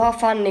Har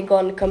Fanny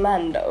gone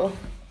commando?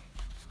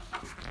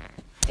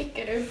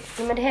 Tycker du?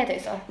 Ja, men det heter ju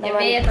så. Jag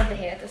vet att det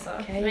heter så.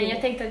 Okej. Men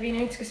jag tänkte att vi nu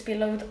inte skulle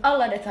spilla ut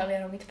alla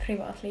detaljer om mitt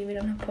privatliv i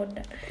den här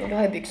podden. Och du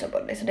har ju byxor på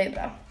dig så det är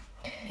bra.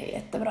 Det är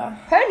jättebra.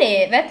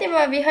 Hörni, vet ni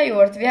vad vi har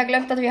gjort? Vi har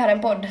glömt att vi har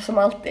en podd som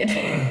alltid.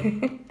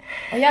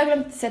 Och jag har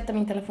glömt sätta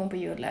min telefon på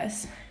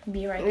ljudlös. Be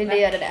right Vill back.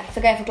 du göra det?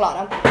 Så kan jag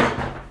förklara.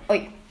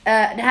 Oj.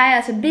 Det här är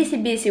alltså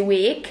busy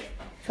week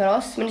för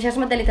oss. Men det känns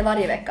som att det är lite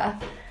varje vecka.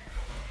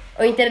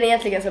 Och inte är den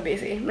egentligen så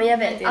busy. Men jag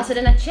vet inte. Alltså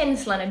den här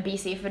känslan är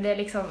busy för det är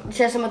liksom... Det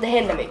känns som att det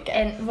händer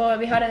mycket.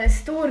 Vi har en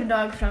stor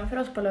dag framför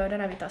oss på lördag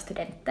när vi tar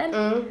studenten.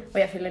 Och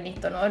jag fyller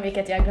 19 år,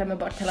 vilket jag glömmer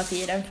bort hela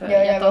tiden för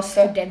Ja, jag tar också.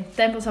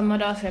 studenten på samma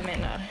dag, så jag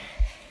menar...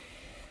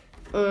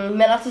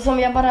 Men alltså som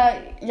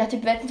jag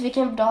typ vet inte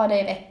vilken dag det är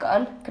i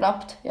veckan,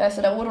 knappt. Jag är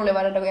sådär orolig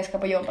varje dag jag ska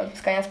på jobb,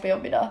 ska jag ens på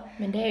jobb idag?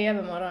 Men det är ju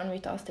övermorgon vi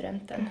tar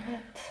studenten.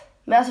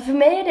 Men alltså för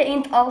mig är det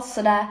inte alls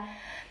sådär,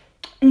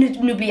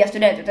 nu blir jag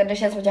student, utan det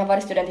känns som att jag har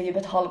varit student i typ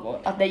ett halvår.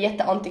 Att det är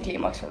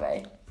jätteantiklimax för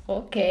mig.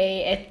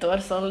 Okej, 1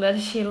 års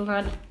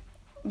åldersskillnad.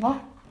 Va?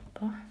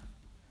 Va?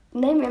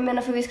 Nej men jag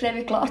menar för vi skrev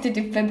ju klart i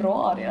typ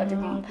februari. Typ. Ja,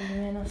 du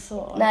menar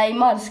så. Nej, i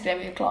mars skrev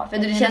vi ju klart. För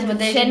det känns som att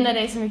det Du känner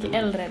dig så mycket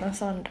äldre än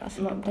oss andra.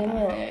 Så det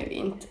menar jag ju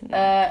inte.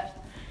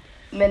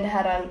 Men det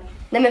här...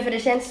 Nej men för det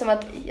känns som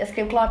att jag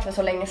skrev klart för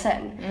så länge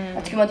sedan.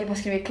 Att skulle man typ ha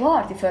skrivit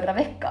klart i förra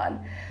veckan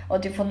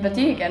och typ fått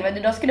betygen,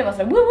 men då skulle det vara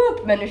så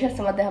whoop. Men nu känns det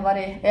som att det har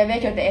varit... Jag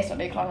vet ju att det är så,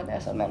 det är klart att det är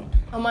så, men...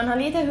 Om man har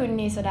lite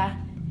hunnit sådär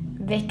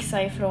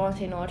växa ifrån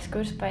sin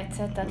årskurs på ett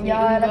sätt, att vi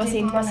eller umgås typ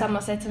inte på man-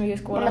 samma sätt som vi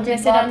gjorde i skolan. Man har Men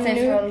typ sedan valt sig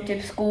nu, från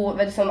typ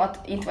vet du, som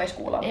att inte vara i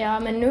skolan. ja,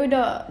 men nu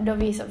då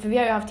vi, för vi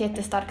har ju haft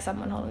jättestark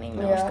sammanhållning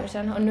med Ja.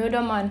 årskursen, och nu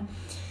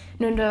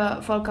då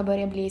folk har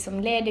börjat bli som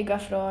lediga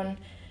från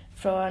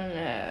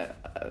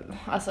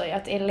alltså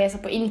att läsa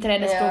på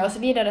inträdesprov Ja. och så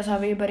vidare, så har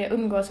vi ju börjat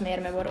umgås mer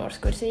med vår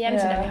årskurs igen,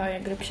 så Ja. där vi har ju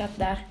en gruppchatt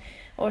där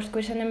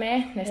årskursen är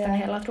med, nästan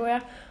hela tror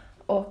jag,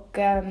 och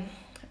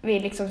vi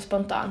liksom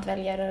spontant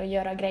väljer att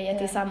göra grejer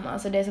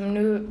tillsammans, så det som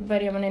nu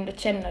börjar man ändå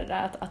känna det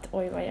där att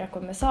oj vad jag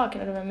kommer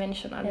sakna de här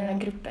människorna, den här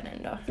gruppen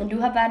ändå. Men du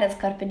har världens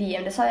carpe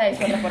diem, det sa jag i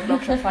förra podden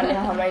också, fan jag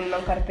har hamnat in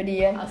någon carpe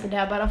diem. Alltså det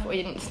är bara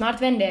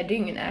snart vänder jag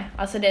dygnet.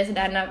 Alltså det är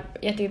sådär när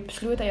jag typ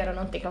slutar göra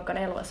någonting klockan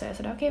 11, så är jag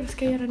sådär okej, vad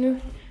ska jag göra nu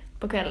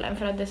på kvällen?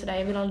 För att det är sådär,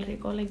 jag vill aldrig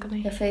gå och lägga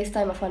mig. Jag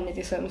facetimade Fanny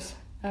till söms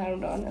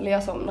häromdagen, eller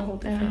jag somnade, hon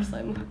till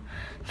facetime.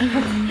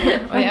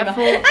 Och jag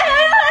får...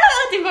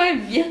 Det var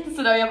ju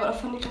jättesådär och jag bara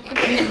Fanny klockan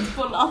är 1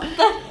 på natten.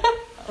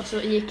 Och så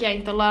gick jag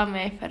inte och la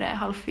mig för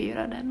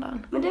 3:30 den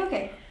dagen. Men det är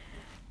okej.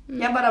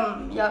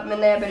 Men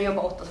när jag börjar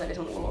jobba 8 så är det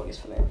liksom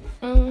ologiskt för mig.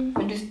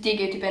 Men du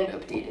stiger ju typ ändå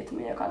upp tidigt,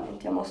 men jag kan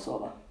inte, jag måste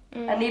sova. I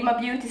need my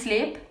beauty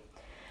sleep.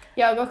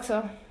 Jag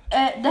också.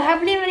 Det här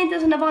blir väl inte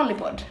en sån där vanlig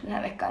podd den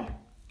här veckan?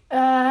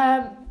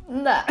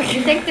 Nej.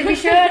 Vi tänkte vi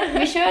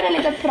kör en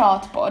liten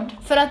pratpodd.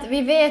 För att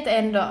vi vet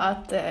ändå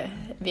att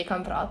vi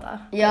kan prata.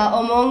 Ja,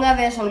 och många av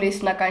er som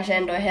lyssnar kanske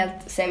ändå är helt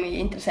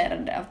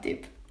semi-intresserade av typ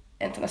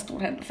en sån här stor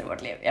händelse i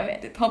vårt liv. Jag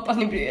vet inte, hoppas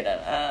ni bryr er.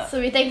 Så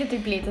vi tänkte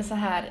typ lite så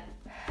här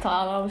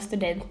tala om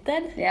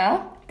studenten, Ja.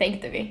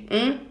 tänkte vi.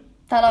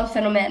 Tala om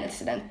fenomenet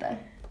studenten.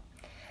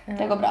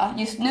 Det går bra.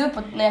 Just nu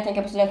när jag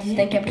tänker på studenten så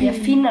tänker jag på de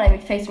finnarna i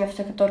mitt face som jag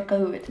försöker torka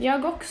ut.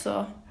 Jag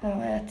också. Jag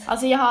vet.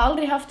 Alltså jag har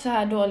aldrig haft så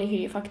här dålig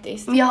hy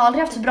faktiskt. Men jag har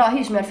aldrig haft så bra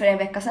hy som jag hade för en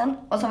vecka sedan.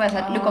 Och så var jag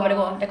såhär, nu kommer det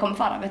gå, det kommer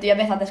fara. Vet du, jag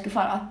vet att det skulle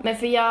fara. Men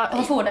för Och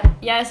så får det.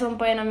 jag är som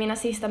på en av mina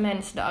sista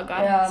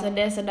mensdagar. Ja. Så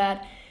det är så där,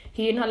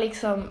 hyn har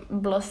liksom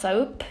blossat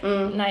upp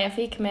när jag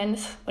fick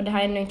mens, och det har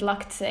ännu inte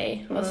lagt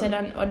sig.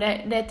 Och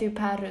det är typ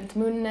här runt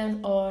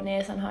munnen och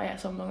näsan har jag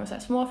så många så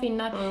här små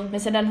finnar. Men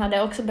sedan har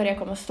det också börjat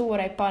komma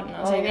stora i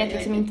pannan, så jag vet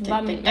liksom inte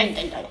vad.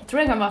 Jag tror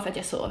det kan vara för att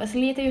jag sover så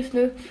lite just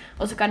nu,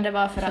 och så kan det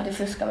vara för För att du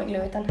fuskar med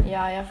gluten.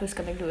 ja, jag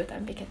fuskar med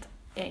gluten, vilket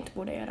jag inte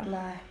borde göra.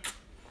 Nej.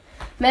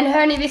 Men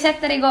hörni, vi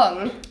sätter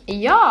igång.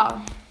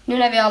 Ja! Nu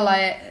när vi alla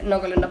är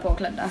någorlunda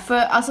påklädda. För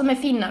alltså med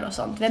finnar och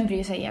sånt, vem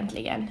bryr sig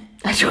egentligen?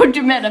 Jag tror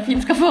du menar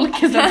finska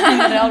folket som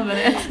finnar i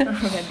allmänhet.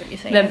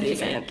 Vem bryr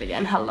sig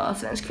egentligen? Hallå,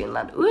 svensk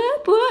Finland.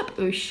 Upp,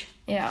 usch.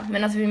 Ja,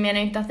 men alltså vi menar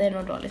inte att det är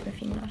något dåligt med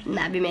finnar.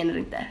 Nej, vi menar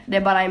inte. Det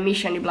är bara en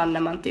mission ibland när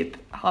man typ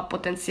har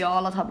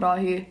potential att ha bra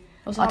hy.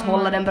 Och så Att har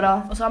hålla man- den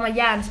bra. Och så har man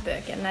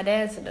hjärnspöken när det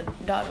är så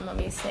där man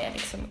vill se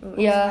liksom ut.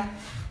 Ja,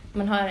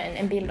 Man har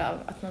en bild av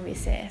att man vill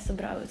se så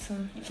bra ut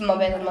som... för man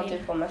vet att man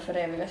typ kommer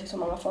förevigas i så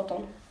många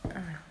foton.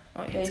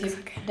 Oj, Det är, jag ska typ,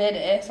 söka.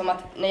 det är som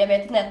att när jag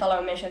vet när jag talar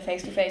med människor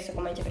face to face så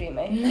kommer jag inte bry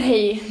mig.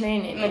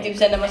 Nej. Men typ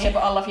sen när man ser på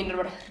alla finnar och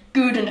bara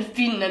gud den där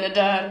finnen är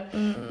där.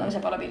 När man ser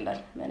på alla bilder.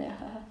 Men det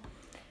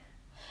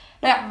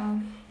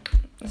Nåja.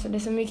 Alltså det är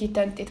så mycket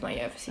töntigt man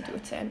gör för sitt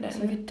utseende.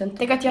 Så mycket töntigt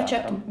Tänk att jag att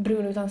prata köpte om.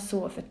 brun utan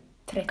så för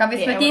 30 Kan vi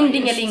spela euro in just.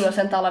 dingeling och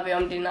sen talar vi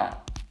om dina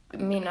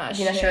Mina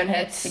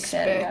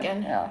skönhetsfixeringar.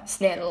 skönhetsspöken. Ja.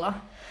 Snälla.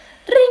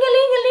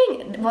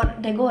 Ringelingeling!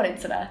 Det går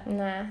inte sådär.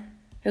 Nej.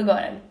 Hur går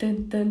den?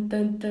 Dun, dun,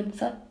 dun, dun,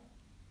 så.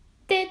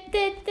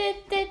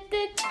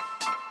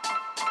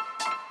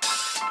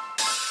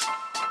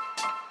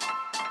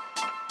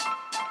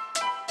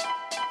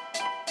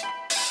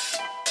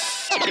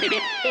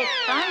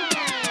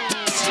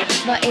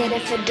 Vad är det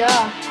för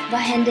dag? Vad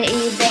hände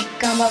i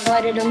veckan, vad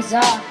var det de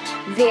sa?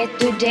 Vet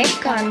du det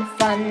kan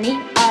Fanny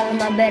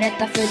Alma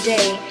berätta för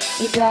dig.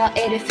 Idag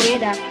är det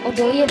fredag och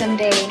då ger de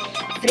dig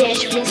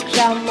fräsch, frisk,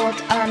 framåt,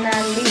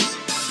 analys.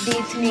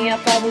 Ditt nya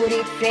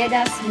favorit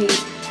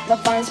fredagsmys. Vad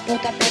fanns på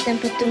tapeten,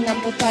 på tungan,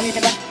 på tal i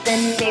debatten?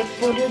 Det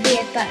får du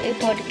veta i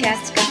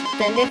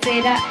podcastskatten. Det är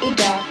fredag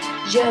idag,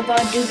 gör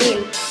vad du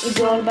vill.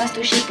 Idol,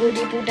 bastu, chipo,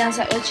 dipo,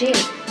 dansa och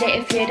chill. Det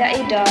är fredag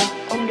idag,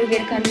 om du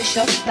vill kan du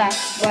shotta.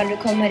 Bara du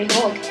kommer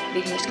ihåg,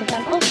 vi hörs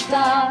klockan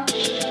 8.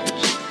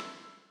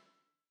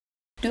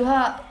 Du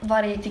har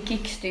varit till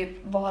Kicks typ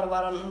var och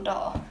varannan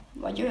dag.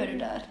 Vad gör du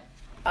där?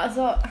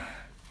 Alltså,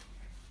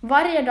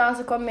 varje dag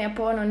så kommer jag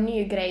på någon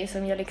ny grej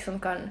som jag liksom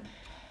kan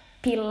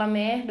pilla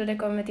med då det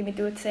kommer till mitt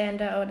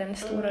utseende och den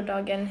stora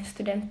dagen,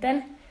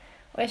 studenten.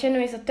 Och jag känner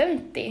mig så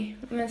töntig,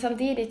 men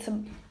samtidigt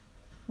så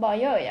bara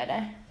gör jag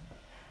det.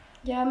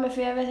 Ja, men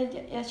för jag vet inte,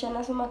 jag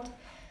känner som att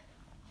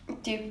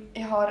typ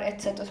jag har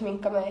ett sätt att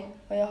sminka mig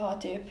och jag har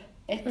typ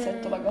ett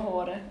sätt att laga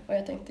håret och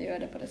jag tänkte göra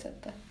det på det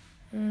sättet.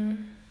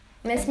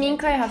 Men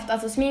smink har jag haft,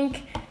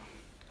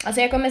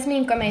 alltså jag kommer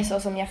sminka mig så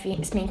som jag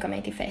sminkar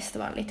mig till fest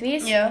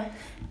vanligtvis. Ja.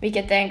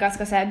 Vilket är en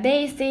ganska så här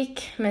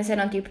basic, men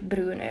sedan typ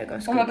brun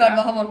ögonskugga. Oh my god,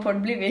 vad har vår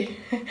podd blivit?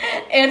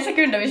 En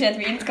sekund när vi känner att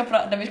vi inte ska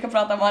prata, när vi ska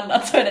prata om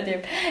annat så är det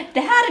typ det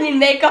här är min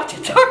makeup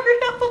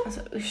tutorial.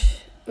 Alltså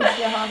usch,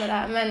 jag hatar det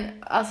här. Men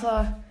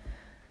alltså,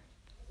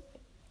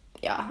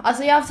 ja,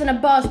 alltså jag har haft såna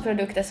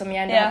basprodukter som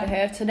jag ändå har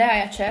behövt, så det har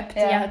jag köpt.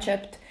 Jag har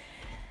köpt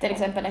till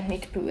exempel ett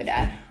nytt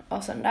puder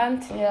och sånt där.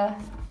 Ja.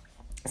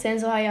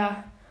 Sen så har jag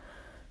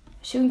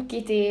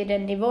sjunkit i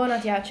den nivån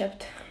att jag har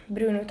köpt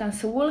brun utan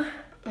sol.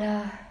 Ja.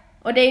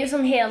 Och det är ju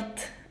som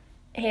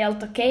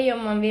helt okej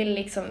om man vill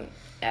liksom...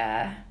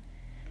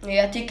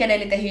 Jag tycker det är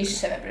lite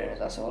hysse med brun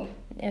utan sol.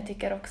 Jag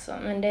tycker också,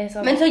 men det är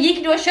som... Men så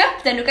gick du och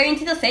köpte den, du kan ju inte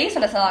sitta och säga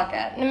sådana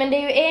saker. Nej, men det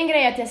är ju en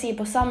grej att jag ser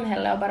på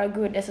samhället och bara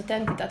gud, det är så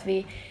töntigt att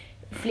vi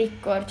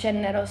flickor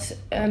känner oss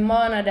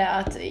manade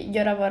att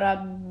göra våra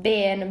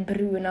ben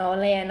bruna och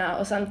lena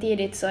och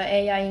samtidigt så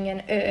är jag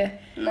ingen ö.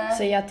 Nej.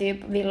 Så jag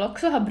typ vill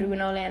också ha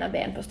bruna och lena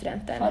ben på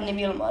studenten. Fanny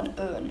Willman,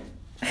 ön.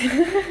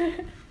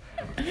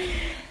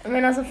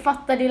 Men alltså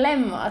fatta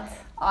dilemmat.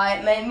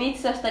 Nej, men mitt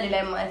största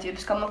dilemma är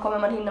typ, kommer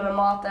man hinna med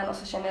maten och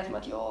så känner jag som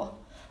att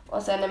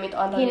och sen är mitt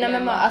andra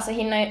dilemma...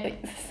 Hinna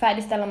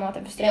färdigställa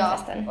maten för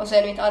studentfesten. Ja, och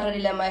sen mitt andra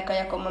dilemma är kan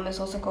jag komma med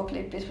sås och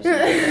kopplippis på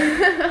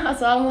studenten.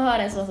 Alltså Alma har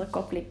en sås och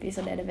kopplippis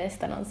och det är det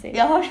bästa någonsin.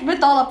 Jag har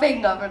betalat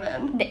pengar för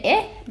den. Det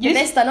är det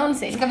bästa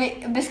någonsin. Ska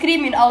vi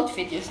beskriva min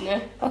outfit just nu?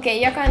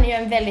 Okej, jag kan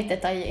göra en väldigt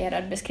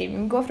detaljerad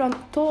beskrivning. Gå från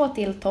tå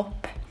till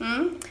topp.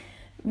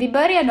 Vi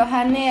börjar då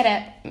här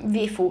nere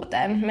vid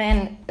foten med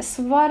en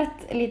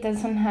svart liten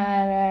sån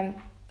här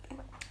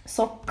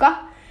socka.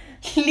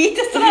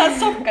 Lite sån här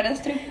socka, den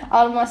strumpa.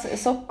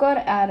 Almas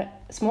sockor är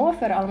små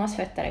för Almas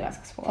fötter är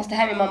ganska små. Fast det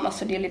här är min mamma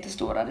så det är lite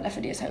stora, det är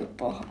därför det är så här upp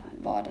på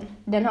vaden.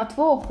 Den har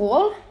 2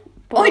 hål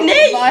på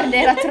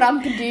vardera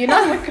trampdyna.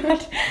 Oh my god,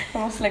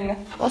 jag måste slänga.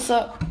 Och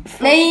så...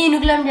 Nej, nu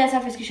glömde jag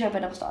att vi skulle köpa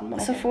den på stan. Men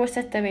så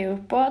fortsätter vi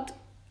uppåt.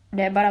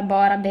 Det är bara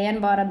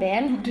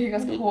ben. Det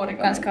är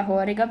ganska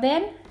håriga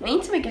ben. Men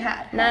inte så mycket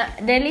här. Nej,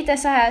 det är lite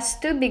så här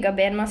stubbiga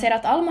ben. Man ser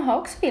att Alma har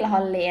också vill ha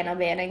lena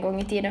ben en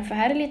gång i tiden. För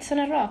här är lite sån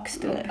här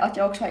rakstubb. Att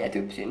jag också har gett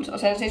upp syns. Och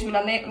sen syns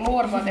mina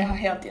lår vad det har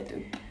helt gett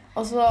upp.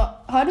 Och så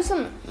har du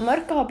som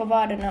mörka hår på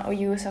vaderna och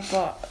ljusa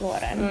på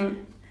låren.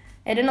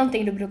 Är det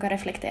någonting du brukar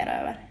reflektera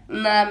över?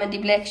 Nej, men de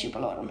bleks ju på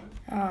låren.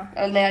 Ja.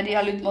 Eller när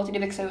jag har låtit det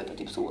växa ut och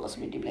typ sola så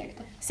blir de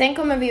blekta. Sen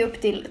kommer vi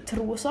upp till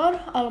trosor.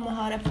 Alma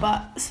har ett par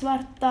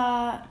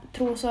svarta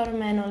trosor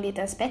med någon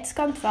liten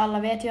spetskant. För alla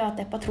vet ju att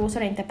ett par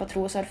trosor är inte ett par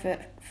trosor för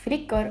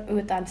flickor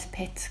utan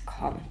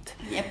spetskant.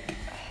 Japp.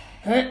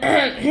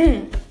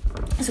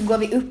 Så går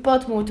vi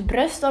uppåt mot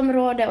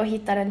bröstområdet och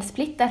hittar en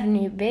splitter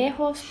ny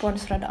BH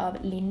sponsrad av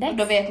Lindex.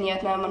 Då vet ni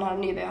att när man har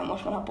en ny BH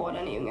måste man ha på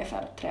den i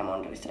ungefär 3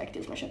 månader i sträck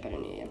tills man köper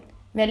en ny igen.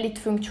 Väldigt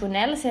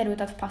funktionell, ser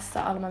ut att passa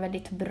Alma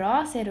väldigt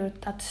bra, ser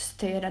ut att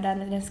stöda där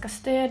den ska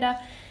stöda.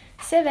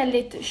 Ser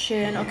väldigt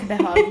skön och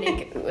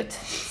behaglig ut.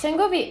 Sen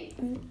går vi...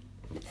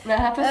 Nej,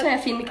 här får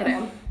jag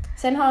finnkräm.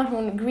 Sen har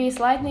hon Grease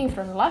Lightning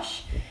från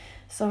Lush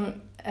som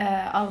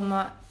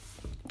Alma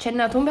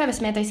känner att hon behöver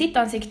smeta i sitt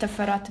ansikte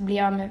för att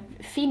bli av med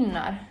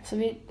finnar. Så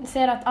vi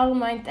ser att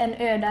Alma inte är en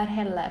ö där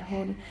heller.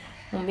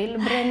 Hon vill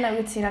bränna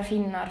ut sina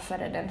finnar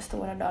före den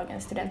stora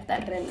dagen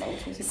studenten.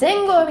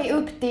 Sen går vi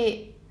upp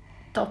till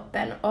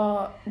toppen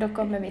och då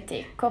kommer vi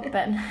till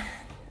koppen.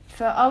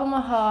 För Alma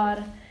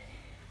har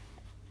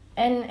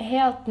en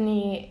helt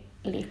ny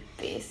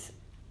lippis.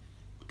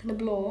 Den är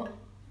blå.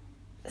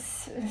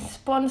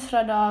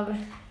 Sponsrad av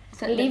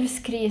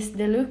Livskris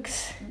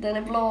Deluxe. Den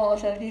är blå och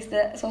sen finns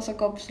det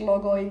Sosokops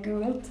logo i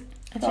gult.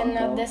 Jag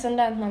känner att det är sånt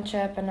där man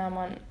köper när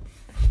man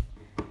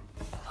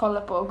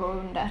håller på att gå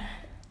under.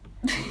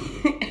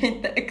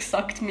 Inte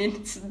exakt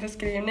min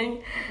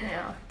beskrivning.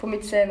 Ja. På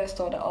mitt CV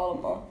står det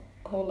Alma.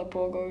 Håller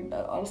på att gå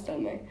under,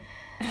 anställ mig.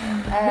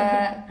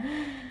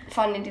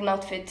 Fanny, din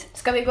outfit.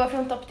 Ska vi gå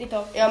från topp till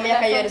topp? Ja, men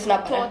jag kan göra det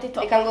snabbare. Tå till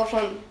topp. Vi kan gå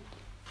från...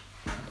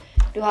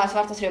 Du har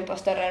svarta strumpor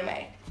större än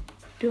mig.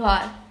 Du har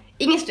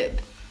ingen stubb,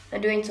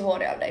 men du är inte så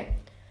hårig av dig.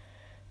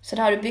 Sen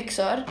har du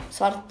byxor,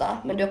 svarta,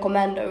 men du har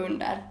kommando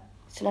under.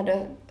 Sen har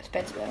du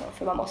spets,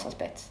 för man måste ha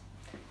spets.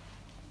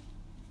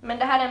 Men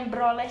det här är en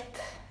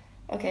bralett.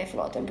 Okej,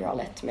 förlåt, en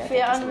bralett. För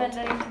jag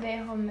använder inte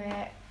bh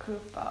med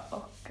kupa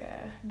och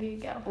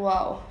bygel.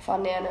 Wow,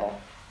 Fanny är nu.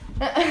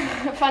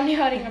 Fanny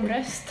har inga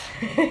bröst.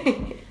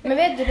 Men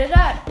vet du, det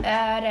där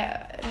är...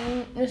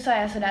 Nu sa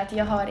jag sådär att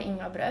jag har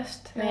inga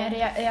bröst. Men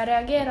jag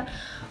reagerar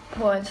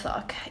på en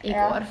sak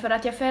igår. För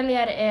att jag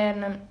följer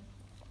en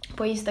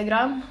på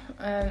Instagram.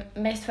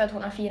 Mest för att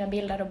hon har fina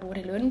bilder och bor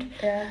i Lund.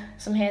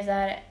 Som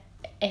heter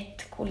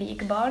Ett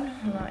kolikbarn.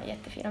 Hon har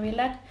jättefina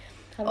bilder.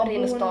 Han var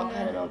inne och stakade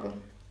henne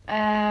någon.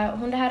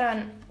 Hon det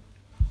här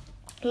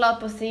la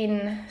på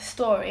sin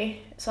story,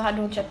 så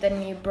hade hon köpt en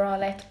ny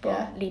bralett på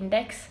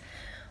Lindex.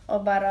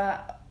 Och bara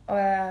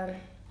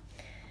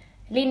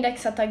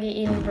Lindex har tagit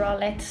in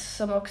bralettes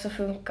som också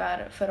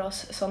funkar för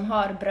oss som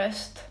har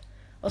bröst.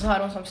 Och så har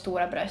hon som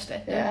stora bröst,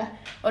 vet du.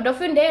 Och då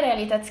funderar jag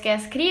lite att ska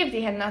jag skriva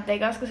till henne att det är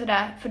ganska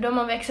sådär, för då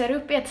man växer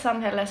upp i ett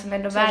samhälle som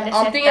ändå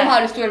värdesätter... Antingen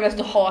har du stora bröst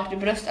och har du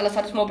bröst, eller så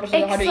har du små bröst och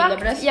har du inga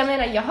bröst. Jag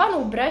menar, jag har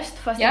nog bröst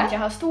fast inte jag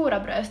har stora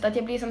bröst. Att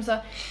jag blir som så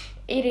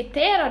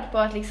irriterad på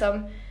att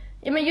liksom...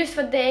 Ja, men just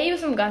för det är ju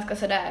som ganska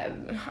sådär...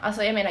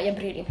 Alltså jag menar, jag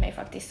bryr inte mig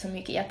faktiskt så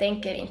mycket. Jag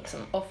tänker inte så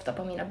ofta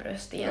på mina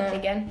bröst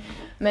egentligen.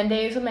 Men det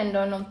är ju som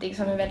ändå någonting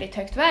som är väldigt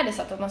högt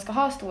värdesatt, att man ska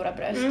ha stora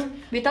bröst.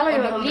 Vi talar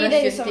ju om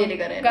bröst just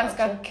tidigare. Det är ju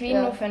ganska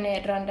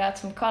kvinnoförnedrande att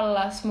som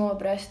kallar små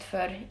bröst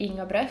för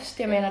inga bröst.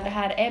 Jag menar, det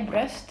här är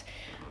bröst.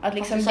 Att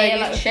liksom du sa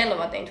ju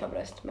själv att det inte var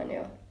bröst, men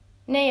ja.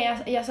 Nej,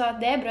 jag sa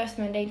att det är bröst,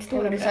 men det är inte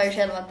stora bröst. Du sa ju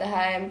själv att det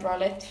här är en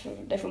bralett,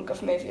 det funkar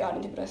för mig för jag har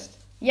inte bröst.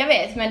 Jag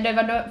vet, men det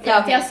var då för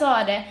att jag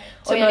sa det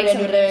och jag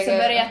liksom, så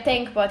började jag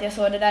tänka på att jag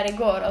såg det där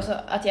igår och så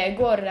att jag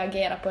igår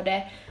reagerade på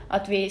det,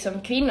 att vi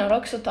som kvinnor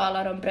också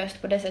talar om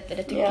bröst på det sättet.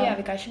 Det tycker jag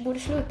vi kanske borde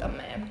sluta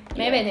med.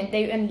 Men jag vet inte, det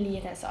är ju en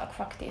liten sak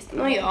faktiskt.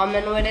 Ja,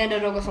 men nu är det ändå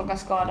något som kan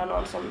skada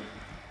någon som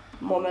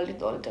mår väldigt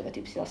dåligt över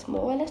typ sina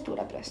små eller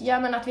stora bröst. Ja,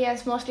 men att vi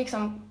ens måste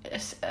liksom,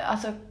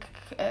 alltså,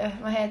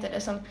 vad heter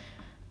det, som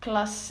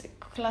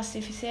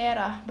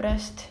klassificera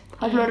bröst.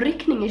 Har du någon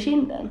ryckning i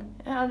kinden?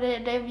 Ja,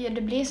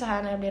 det blir så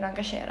här när jag blir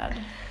engagerad.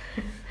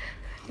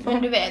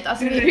 Men du vet,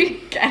 alltså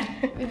rycker.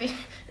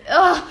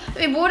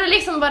 Vi borde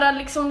liksom bara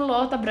liksom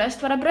låta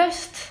bröst vara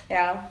bröst.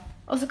 Ja.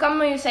 Och så kan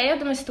man ju säga att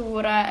de är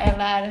stora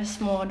eller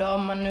små då,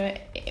 om man nu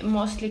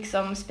måste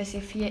liksom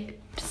specificera.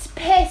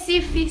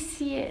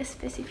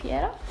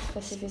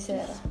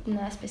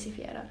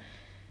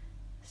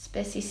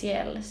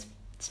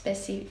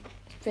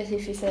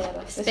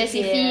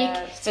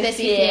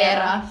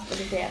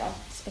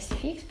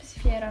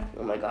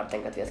 Oh my god,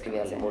 tänk att vi har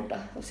skrivit en modda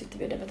och sitter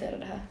vi och debatterar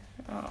det här.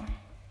 Ja.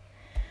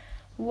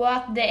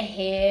 What the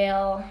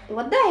hell?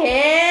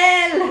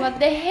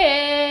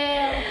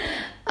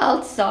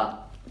 Alltså,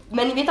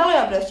 men vi talade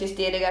ju om bröst just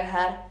tidigare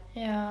här.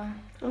 Ja.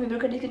 Och vi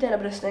brukar diskutera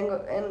bröst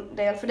en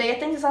del, för det är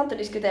jätteintressant att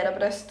diskutera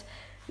bröst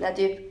när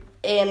typ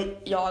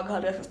jag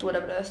har ganska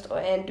stora bröst och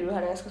du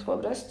har ganska små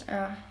bröst.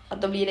 Ja.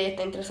 Att då blir det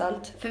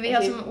jätteintressant. För vi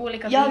har som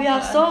olika vinklar. Ja, vi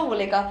har så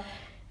olika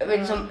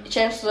liksom,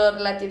 känslor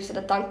eller typ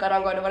sådär tankar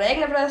angående våra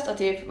egna bröst och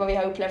typ vad vi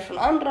har upplevt från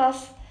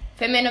andras.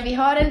 För jag menar, vi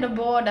har ändå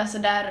båda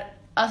sådär,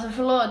 alltså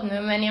förlåt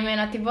nu, men jag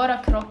menar till våra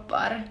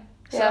kroppar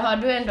så har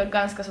du ändå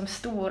ganska som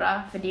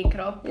stora för din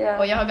kropp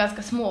och jag har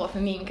ganska små för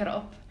min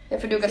kropp. Ja,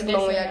 för du är ganska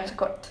lång och jag är ganska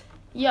kort.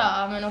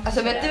 Ja, men också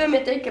alltså vet du vem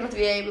jag tänker att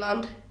vi är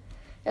ibland?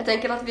 Jag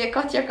tänker att vi är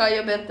Katja, Kaj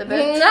och Bente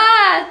Bett.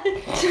 Nej!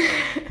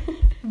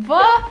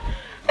 Va?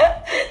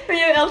 Men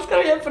jag älskar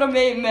att jämföra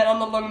mig med en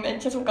annan lång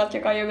människa som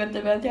Katja, Kaj och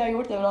Bente Bett. Jag har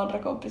gjort det med andra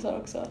kompisar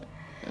också.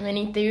 Men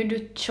inte är ju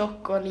du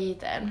tjock och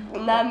liten.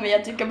 Nej, men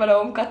jag tycker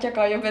bara om Katja,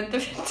 Kaj och Bente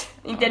Bett.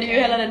 Inte är det ju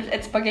heller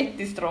ett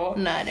spagettistrå.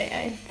 Nej, det är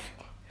jag inte.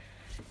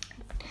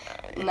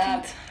 Nej,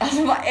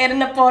 alltså vad är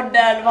den här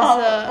podden? Vad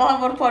har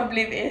vår podd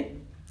blivit?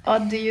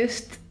 Att du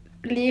just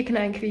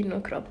liknar en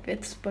kvinnokropp i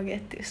ett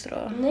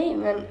spagettistrå. Nej,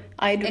 men...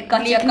 Aj, du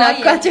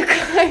liknar Katja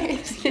Kaj.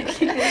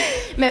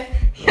 Men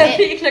jag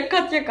liknar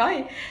Katja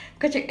Kaj.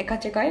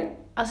 Katja Kaj?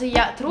 Alltså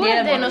jag tror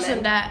att det är något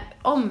sånt där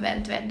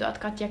omvänt, vet du, att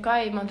Katja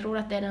Kaj, man tror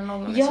att det är den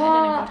långa, men så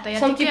är den korta.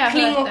 Som typ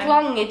kling och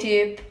klang i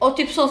typ, och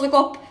typ sås och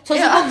kopp. Sås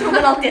och kopp tror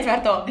man alltid är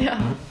tvärtom. Ja.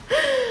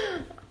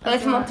 Eller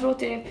för man tror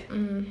typ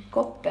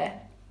koppe.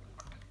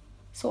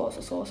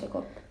 Sås och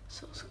kopp.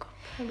 Sås och kopp.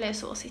 Det blev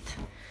såsigt.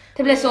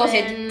 Det blev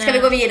såsigt. Ska vi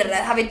gå vidare?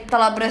 Har vi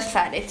talat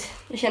bröstfärdigt?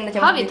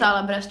 Har vi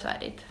talat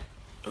bröstfärdigt?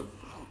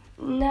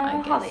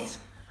 Nej, har vi.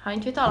 Har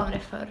inte vi talat om det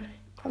förr?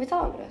 Har vi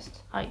talat om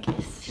bröst? I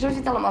guess. Jag tror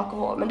vi talar om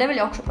alkohol, men det vill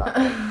jag också prata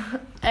om.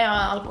 Ja,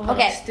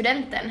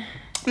 alkoholstudenten.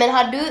 Men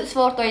har du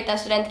svårt att hitta en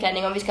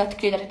studentklänning om vi ska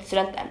knyta till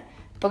studenten?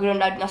 På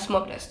grund av dina små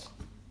bröst?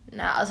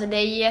 Nej, alltså det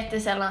är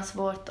jättesällan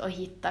svårt att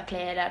hitta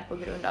kläder på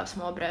grund av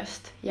små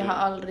bröst. Jag har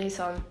aldrig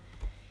sån...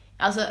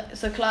 Alltså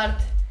såklart,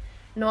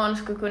 någon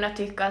skulle kunna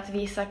tycka att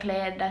vissa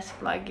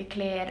klädesplagg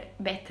klär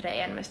bättre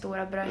än med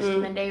stora bröst,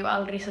 men det är ju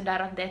aldrig så där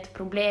att det är ett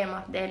problem,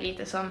 att det är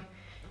lite som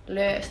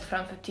löst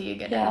framför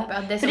tyget där Ja. uppe.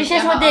 Att För det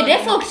känns som att det är det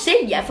folk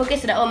säger. Folk är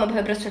sådär, man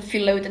behöver bröst för att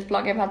fylla ut ett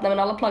plagg. Men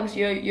alla plagg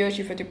görs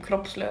ju för typ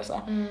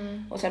kroppslösa.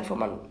 Och sen får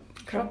man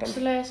kroppen.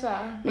 Kroppslösa.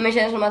 Men det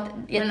känns som att...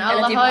 Men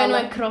alla typ har ju nog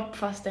en kropp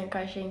fast den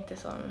kanske inte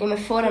sån. Ja, men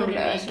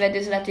formlös. Vet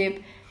du, sådär typ...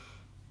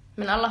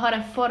 Men alla har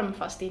en form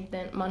fast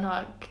inte man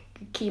har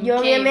Kim Jo,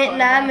 K.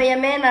 men jag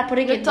menar på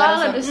riktigt Nu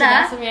talar du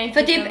sådär som jag inte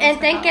för typ, tycker man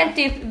ska tänk en ha.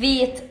 typ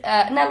vit...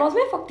 nej, låt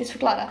mig faktiskt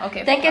förklara.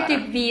 Okej, Tänk en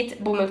förklara. typ vit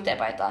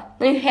bomullstepaita.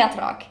 Den är ju helt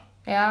rak.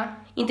 Ja.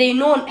 Inte är ju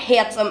någon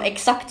helt som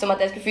exakt som att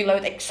den skulle fylla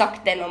ut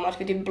exakt den om man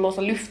skulle typ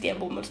blåsa luft i en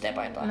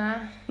bomullstepaita. Nej.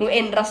 Nu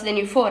ändras den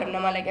ju form när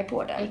man lägger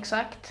på den.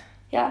 Exakt.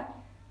 Ja.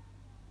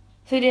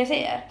 Så det är det jag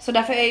säger. Så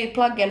därför är ju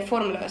plaggen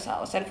formlösa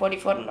och sen får de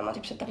form när man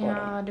typ sätter på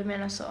dem. Ja, du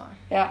menar så.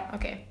 Ja.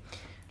 Okej.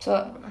 Så,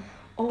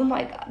 oh my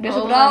god. Du är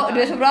så, Oh bra, my god.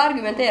 du är så bra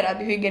argumenterad.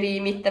 Du hygger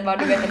i mitten bara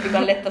du vet att du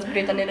kan lättast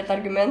bryta ner ett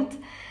argument.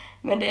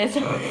 Men det är så...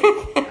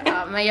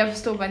 Ja, men jag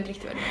förstod bara inte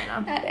riktigt vad du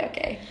menar. Nej, det är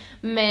okej.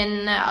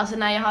 Men alltså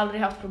nej, jag har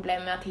aldrig haft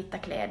problem med att hitta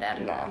kläder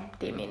Nej.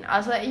 till min.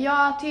 Alltså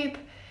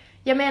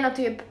jag menar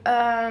typ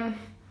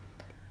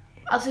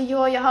alltså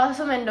jag har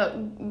som ändå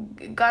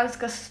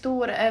ganska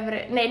stor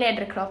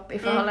nedre kropp i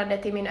förhållande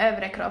till min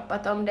övre kropp.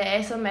 Att om det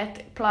är som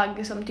ett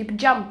plagg som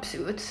typ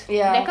jumpsuits,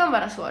 Ja. det kan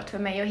vara svårt för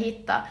mig att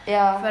hitta.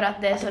 Ja, För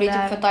att det är att det blir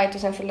sådär... typ för tajt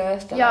och sen för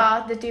löst. eller? Ja,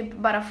 att det typ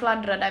bara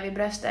fladdrar där vid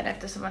brösten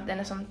eftersom att den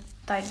är som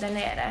tajt där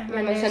nere.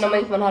 Men det är sen som... om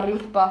inte man har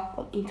rumpa,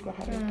 om inte man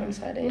har rumpan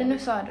så är det Men nu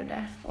sa du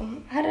det.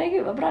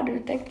 Herregud vad bra du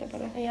tänkte på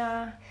det.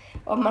 Ja,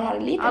 Om man har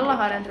en liten alla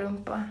rumpa. har en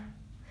rumpa.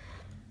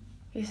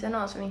 Finns det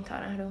någon som inte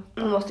har en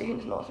rumpa? Det måste ju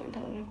finnas någon som inte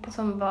har en rumpa.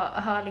 Som bara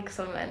har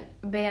liksom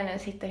benen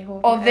sitter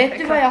ihop. Och med vet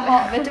du vad jag kroppen.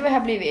 har, vet du vad jag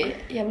har blivit?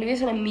 Jag har blivit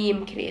sån här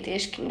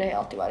meme-kritisk, det har jag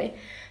alltid varit.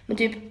 Men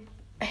typ,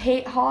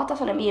 hatar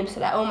såna memes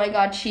sådär, oh my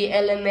god,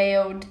 she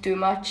LMAO'd too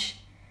much.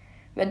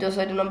 Vet du,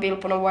 så är det någon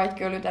bild på någon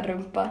white girl utan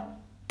rumpa.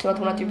 Som att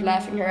hon har typ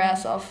laughing her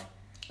ass off.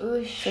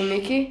 Usch. Så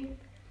mycket.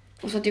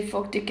 Och så typ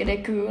folk tycker det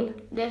är kul.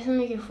 Det är så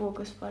mycket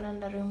fokus på den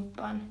där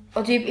rumpan.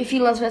 Och typ i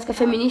finlandssvenska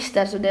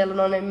feminister så delar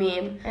någon en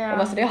meme. Ja. Och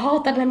var så jag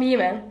hatar den här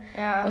memen.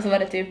 Ja. Och så var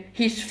det typ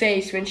his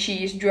face when she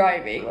is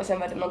driving. Och sen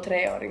var det någon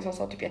 3-åring som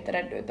såg typ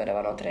jätterädd ut och det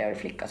var någon 3-årig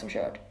flicka som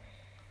körde.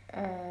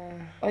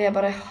 Och jag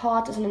bara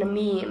hatar sådana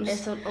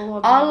memes. Det är så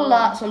låg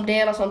Alla som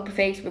delar sånt på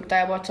Facebook tar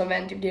jag bort som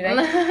vän typ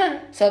direkt.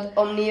 Så att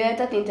om ni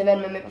vet att ni inte är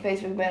vän med mig på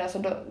Facebook mer så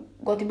då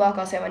gå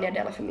tillbaka och se vad ni har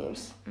delat för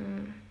memes.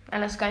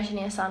 Eller så kanske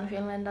ni är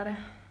sannfinländare.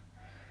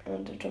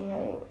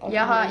 Jag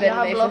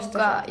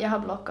Jag har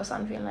blockat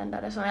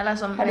sannfinländare som, eller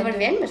som... Har du vet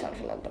varit vän med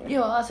sannfinländare?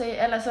 Ja, alltså,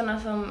 eller såna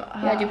som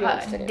Ja, typ har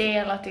bloggstöd.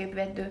 delat typ,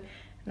 vet du,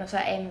 någon sån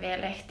här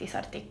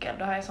MV-Lehtis-artikel,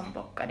 då har jag som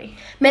blockat dig.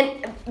 Men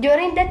gör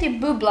inte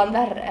typ bubblan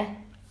värre?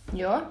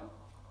 Ja.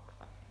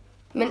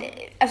 Men,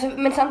 alltså,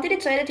 men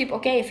samtidigt så är det typ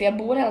okej för jag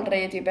bor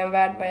hellre i typ en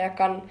värld där jag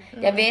kan...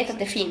 Jag vet att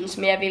det finns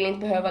men jag vill inte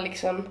behöva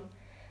liksom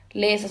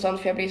läsa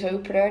sånt för jag blir så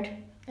upprörd.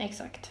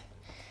 Exakt.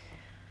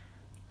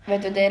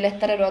 Vet du, det är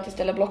lättare då att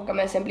istället blocka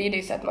men sen blir det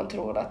ju så att man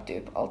tror att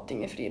typ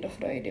allting är frid och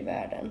fröjd i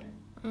världen.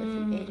 Men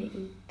så är det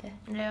inte.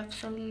 Det är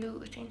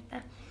absolut inte.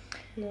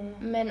 Nej.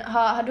 Men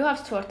har du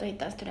haft svårt att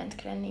hitta en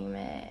studentklänning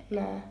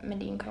Nej. med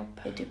din kropp?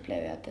 Jag typ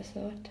upplever att det är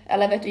svårt.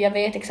 Eller vet du, jag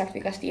vet exakt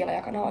vilka stilar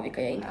jag kan ha och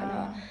vilka jag inte kan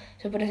ha.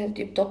 Så på det sättet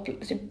typ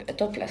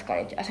topless kan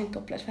jag inte... Alltså inte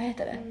topless, vad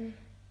heter det?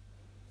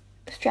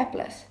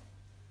 Strapless.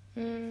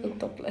 Inte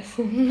topless.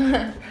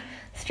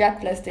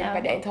 Strapless typ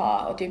kan jag inte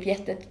ha och typ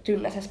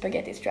jättetunna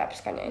spaghetti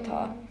straps kan jag inte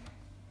ha.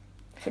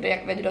 För det,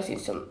 vet du, då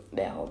syns som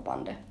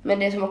BH-bandet. Men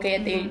det är som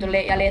okej,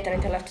 jag letar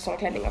inte heller efter såna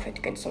klänningar för jag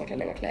tycker inte såna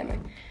klänningar klär mig.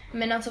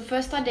 Men alltså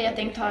först hade jag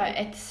tänkt ha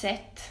ett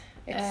set.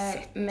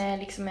 Set. Med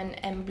liksom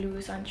en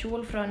blus och en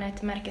kjol från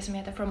ett märke som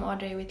heter From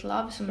Audrey with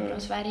Love som är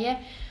från Sverige.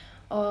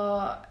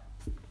 Och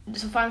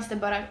så fanns det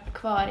bara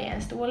kvar i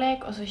en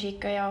storlek och så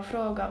skickade jag och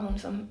frågade hon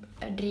som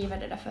driver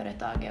det där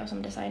företaget och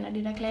som designar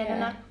de där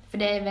kläderna. För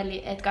det är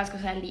väl ett ganska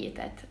så här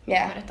litet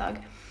företag.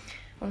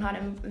 Hon har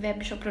en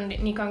webbshop,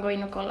 ni kan gå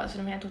in och kolla så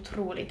de är helt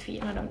otroligt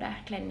fina de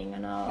där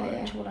klänningarna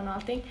och kjolarna och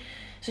allting.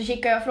 Så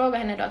skickade jag och frågade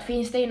henne då att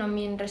finns det i någon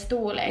mindre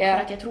storlek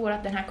för att jag tror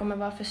att den här kommer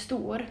vara för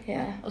stor.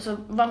 Och så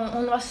var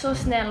hon var så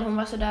snäll, hon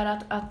var så där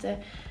att nej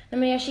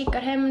men jag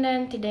skickar hem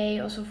den till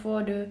dig och så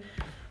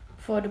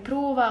får du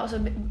prova och så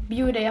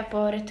bjuder jag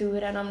på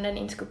returen om den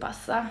inte skulle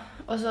passa.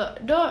 Och så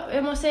då,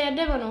 jag måste säga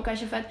det var nog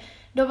kanske för att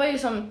då var ju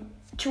som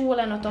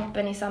kjolen och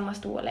toppen i samma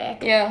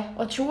storlek.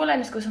 Och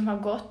kjolen skulle som ha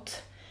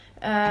gått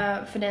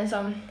för den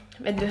som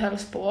vet du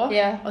hölls på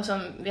och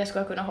som jag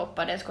skulle kunna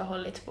hoppa, den skulle ha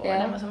hållits på,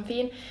 den var som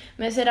fin.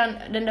 Men sedan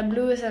den där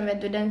blusen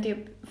vet du, den typ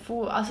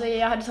alltså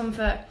jag hade som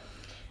för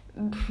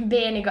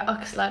beniga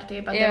axlar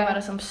typ att den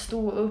bara som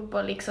stod upp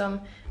och liksom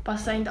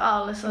passade inte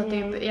alls och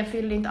typ jag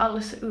fyllde inte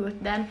alls ut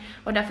den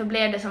och därför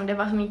blev det som det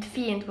var som inte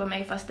fint på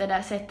mig fast det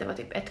där sättet var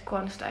typ ett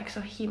konstverk så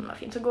himla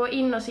fint. Så gå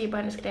in och se på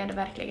hennes kläder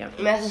verkligen.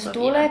 Men alltså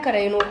storlekar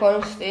är ju nog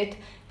konstigt.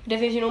 Det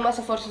finns ju nog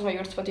massa forskning som har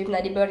gjorts på typ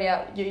när de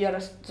börjar göra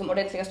som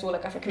ordentliga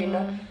storlekar för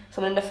kvinnor.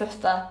 Som den där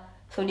första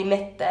som de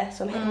mätte,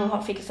 som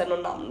hon fick så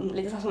någon namn,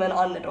 lite så som en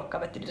andedocka,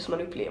 vet du, det som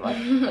man upplivar.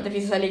 Att det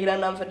finns så här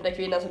liknande namn för den där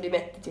kvinnan som de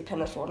mätte, typ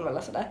hennes form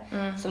eller sådär.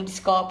 Som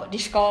de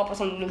skapar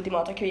som den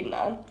ultimata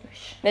kvinnan.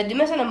 Vet du,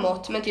 med sådana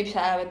mått, men typ så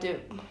här, vet du,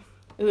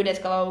 hur det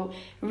ska vara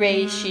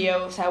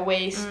ratio, så här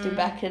waist to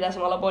back, det där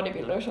som alla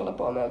bodybuilders håller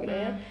på med och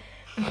grejer.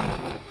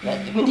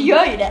 Men det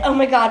gör ju det. Oh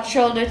my god,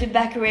 shoulder to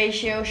back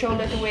ratio,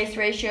 shoulder to waist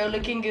ratio,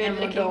 looking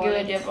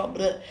good. Jag bara,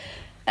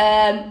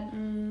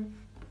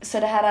 så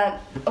det här,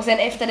 och sen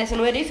efter det så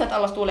nu är det ju så att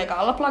alla storlekar,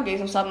 alla plagg är ju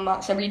som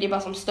samma, så blir de bara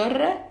som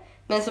större.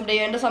 Men så det är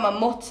ju ändå samma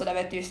mått, så där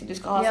vet du just att du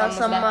ska ha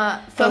samma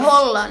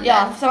förhållande.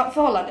 Ja,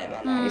 förhållande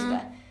menar jag, just det.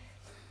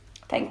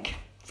 Tänk,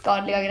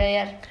 skadliga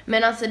grejer.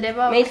 Men alltså det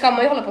var... Men inte kan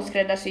man ju hålla på och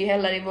skräddarsy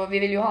heller, vi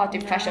vill ju ha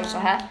typ fashion så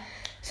här.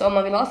 Så om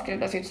man vill ha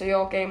skräddarsytt så är det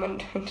okej, men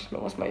då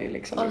måste man ju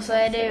liksom... Och så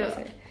är det ju,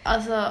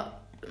 alltså,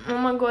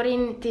 om man går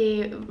in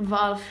till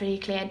valfri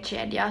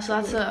klädkedja, så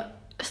alltså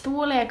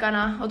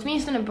storlekarna,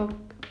 åtminstone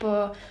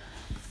på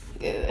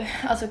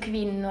alltså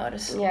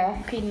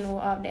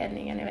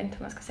kvinnoavdelningen, jag vet inte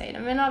hur man ska säga det,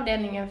 men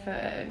avdelningen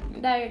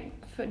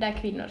för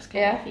där kvinnors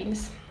kläder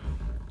finns.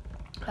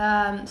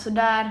 Så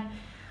där,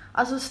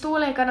 alltså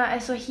storlekarna är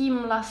så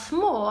himla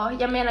små.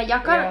 Jag menar,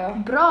 jag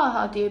kan bra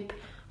ha typ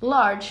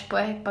large på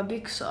ett par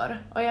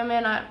byxor. Och jag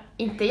menar,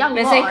 inte jag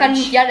men large. sen kan du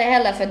inte göra det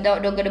heller, för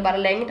då går det bara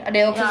längd.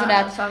 Det är också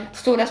sådär att sant.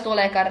 stora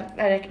storlekar,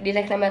 de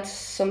räknar med att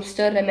som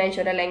större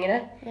människor är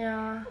längre.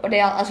 Ja. Och det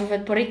är alltså för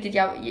att på riktigt,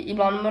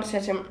 ibland måste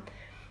jag som...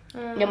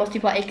 Jag måste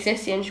typ ha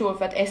XS i en kjol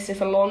för att S är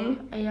för lång.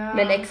 Ja.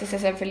 Men XS är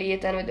sen för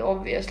liten, vet du,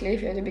 obviously,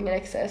 för jag har typ ingen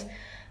XS.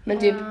 Men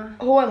typ,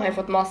 H&M har ju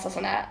fått massa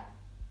sån här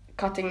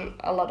cutting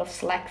a lot of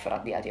slack för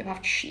att de har typ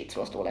haft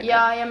skitsmå storlekar.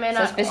 Ja, jag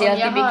menar... Så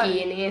speciellt i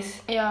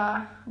bikinis.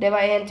 Ja. Det var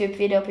en typ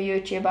video på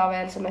YouTube av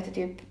en som hette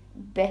typ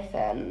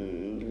Bethan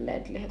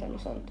Ledley, heter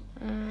något sånt.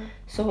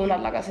 Så hon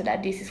hade lagat sådär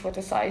This is what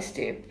a size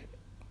typ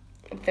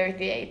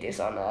 38 i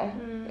såna,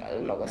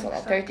 eller något sådär,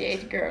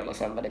 38 girl, och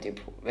sen var det typ,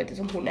 vet du,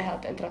 som hon är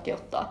helt en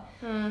 38.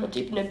 Och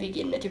typ när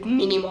bikini är typ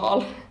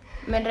minimal.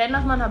 Men redan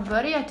att man har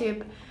börjat typ,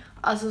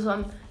 alltså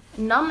som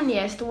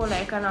namnge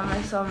storlekarna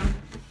med som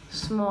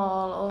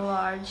small och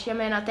large. Jag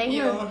menar, tänk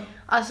nu,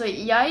 alltså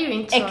jag är ju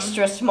inte som...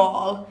 Extra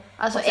small.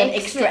 Alltså och sen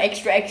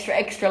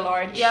extra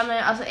large. Ja,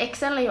 men alltså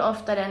XL är ju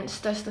ofta den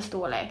största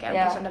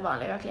storleken på sådana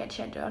vanliga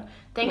klädkedjor.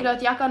 Tänk då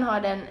att jag kan ha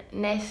den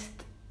näst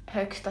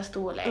högsta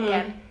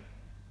storleken.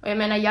 Och jag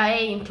menar, jag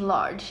är inte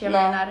large. Jag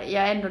menar,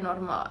 jag är ändå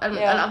normal.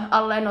 Eller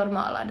alla är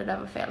normala, det där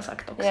var fel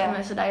sagt också.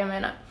 Men sådär, jag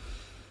menar,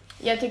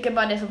 jag tycker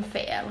bara det är som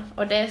fel.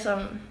 Och det är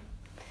som...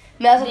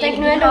 Men alltså, tänk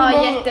nu ändå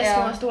har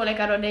jättesmå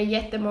storlekar och det är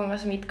jättemånga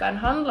som inte kan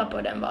handla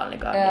på den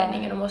vanliga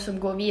avdelningen och måste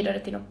gå vidare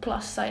till någon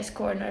plus size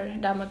corner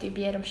där man typ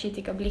ger dem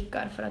skitiga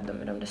blickar för att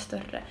de är de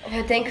större. Och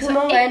jag tänker hur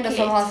många ändå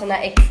som har såna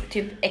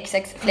typ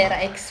XX, flera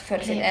X för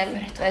sitt L,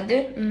 vet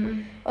du?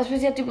 Och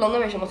speciellt typ långa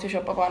människor måste ju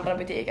shoppa på andra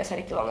butiker så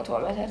riktigt långa 2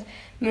 meter.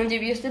 Men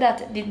typ just det där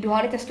att du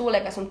har lite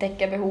storlekar som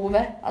täcker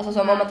behovet. Alltså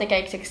som om man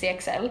tänker XX till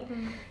XL.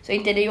 Så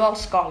inte det är ju alls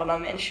skalan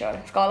av människor.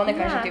 Skalan är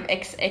kanske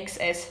typ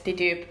XXS till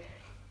typ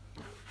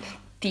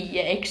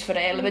 10x för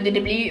L, men det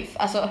blir ju,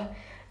 alltså,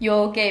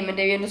 okej, men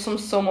det är ju ändå som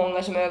så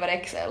många som är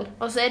över XL.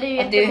 Och så är det ju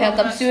att det är ju helt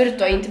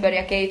absurt att inte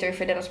börja cater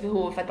för deras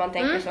behov, för att man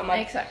tänker som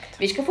att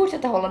vi ska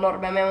fortsätta hålla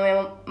normer,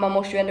 men man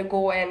måste ju ändå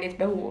gå enligt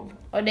behov.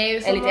 Och det är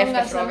ju så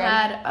många sån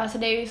här, alltså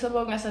det är ju så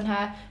många sån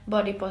här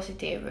body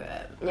positive,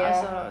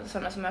 alltså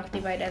såna som är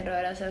aktiva i den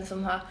rörelsen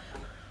som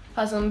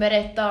har som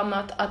berättat om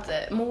att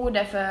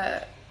mode för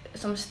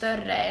som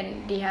större än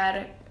de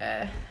här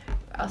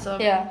alltså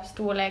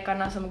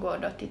storlekarna som går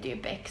då till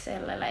typ XL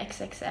eller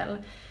XXL.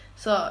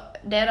 Så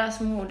deras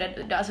mode,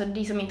 alltså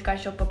de som inte kan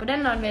shoppa på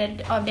den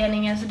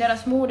avdelningen, så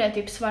deras mode är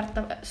typ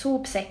svarta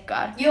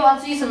sopsäckar. Jo,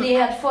 alltså just som de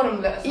är helt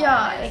formlösa.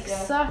 Ja,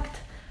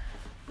 exakt.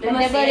 Men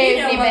det börjar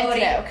ju bli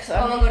bättre också.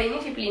 Om man går in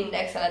i typ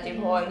Lindex eller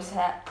typ H&M så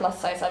här plus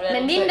size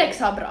avdelning. Men Lindex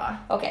har bra.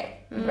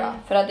 Okej, bra.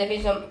 För att det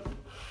finns som...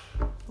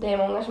 Det är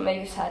många som är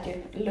just här typ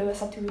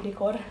lösa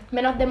tunikor.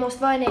 Men att det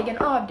måste vara en egen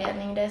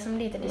avdelning, det är som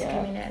lite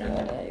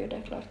diskriminerande. Ja, det är ju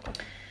det, klart.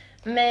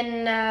 Men...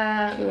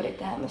 klurigt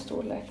det här med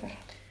storlekar.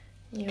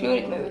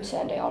 Klurigt med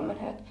utseende i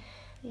allmänhet.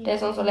 Ja. Det är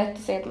som så lätt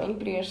att säga att man inte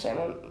bryr sig,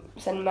 men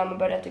sen när man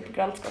börjar typ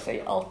granska så är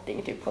ju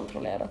allting typ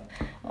kontrollerat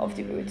av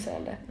typ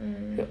utseende.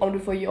 Om du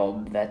får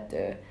jobb, vet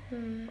du.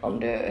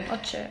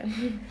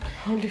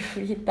 Om du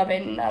får hitta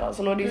vänner,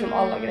 alltså då är det ju som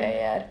alla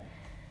grejer.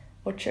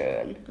 Och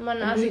kön.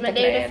 Alltså, men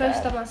det är ju det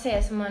första man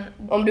ser som man...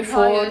 Om du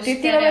får,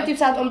 till och med typ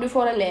så att om du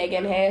får en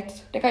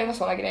lägenhet, det kan ju vara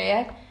såna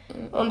grejer.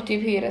 Om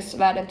typ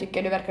hyresvärden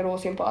tycker du verkar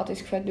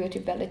osympatisk för att du är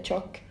typ väldigt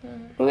tjock.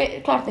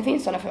 Klart det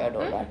finns såna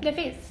fördomar. Det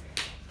finns.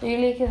 Det är ju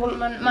lika som,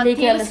 man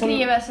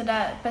tillskriver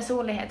sådär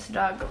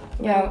personlighetsdrag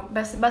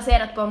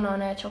baserat på om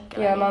någon är tjock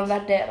eller man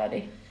värderar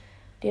det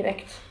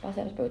direkt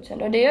baserat på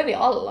utseende. Och det gör vi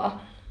alla.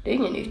 Det är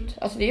inget nytt.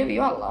 Alltså det gör vi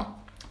ju alla.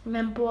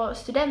 Men på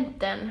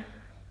studenten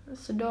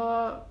så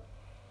då...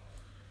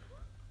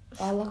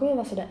 Alla kommer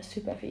vara sådär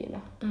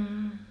superfina.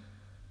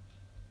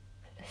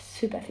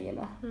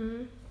 Superfina.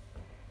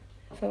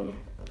 Som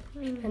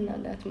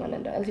spännande att man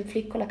ändå... Alltså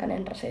flickorna kan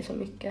ändra sig så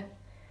mycket.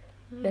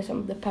 Det är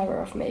som the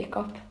power of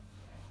makeup.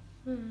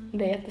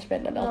 Det är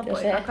jättespännande att jag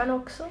pojkar ser. kan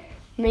också.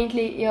 Men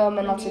inte, ja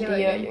men alltså det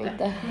gör ju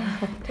inte.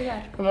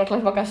 Tyvärr. Man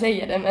klart man kan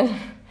säga det men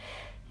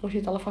måste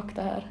ju ta alla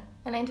fakta här.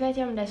 Eller inte vet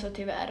jag om det är så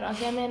tyvärr.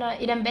 Alltså jag menar,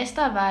 i den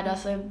bästa av världar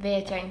så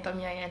vet jag inte om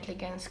jag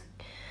egentligen...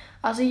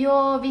 Alltså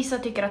vissa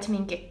tycker att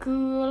smink är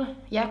kul.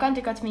 Jag kan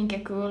tycka att smink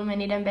är kul,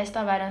 men i den bästa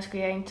av världen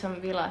skulle jag inte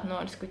som vilja att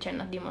någon skulle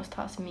känna att de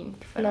måste ha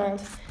smink för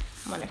att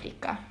man är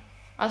flicka.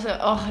 Alltså,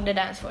 det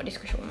där är en svår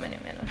diskussion, men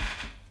jag menar...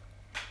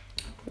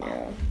 Ja.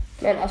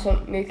 Men alltså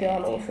mycket har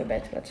nog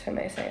förbättrats för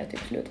mig så jag typ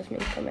sluta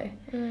sminka mig.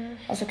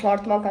 Alltså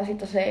klart man kan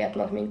sitta och säga att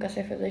man sminkar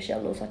sig för sig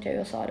själv, nu så att jag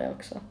ju sa det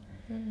också.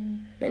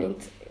 Men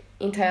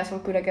inte har jag som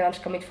kunde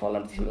granska mitt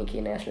förhållande till smink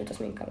innan jag slutar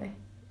sminka mig.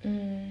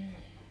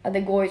 Att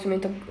det går ju som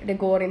inte, det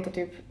går inte att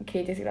typ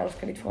kritiskt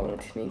granska ditt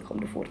förhållande till smink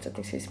om du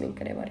fortsättningsvis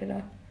sminkar dig varje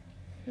dag.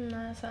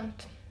 Nej,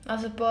 sant.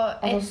 Alltså på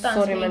ettan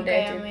sorry, men det sminkar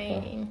är jag typ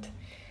mig inte.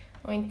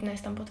 Och inte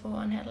nästan på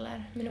tvåan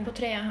heller. Men nu på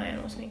trean har jag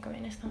nog sminkat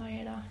mig nästan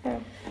varje dag. Ja.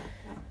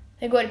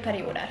 Det går i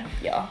perioder.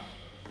 Ja,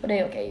 och det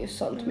är okej just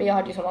sånt. Men jag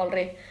hade ju som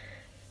aldrig...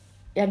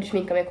 Jag hade ju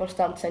sminkat mig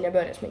konstant sen jag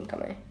började sminka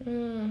mig.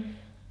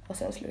 Och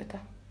sen sluta.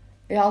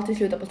 Jag har alltid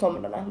slutat på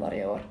somrarna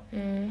varje år.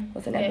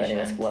 Och sen när jag började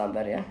när skolan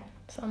började.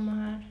 Samma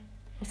här.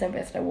 Och sen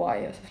blev det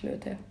why och så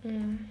slutade jag.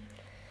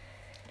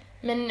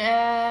 Men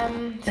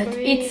But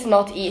it's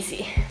not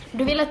easy.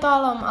 du ville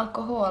tala om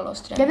alkohol och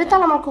studenter. Jag vill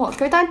tala om alkohol.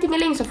 Ska vi ta en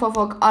tingeling så får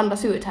folk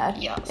andas ut här?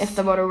 Yes.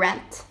 Efter vår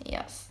rant.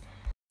 Yes.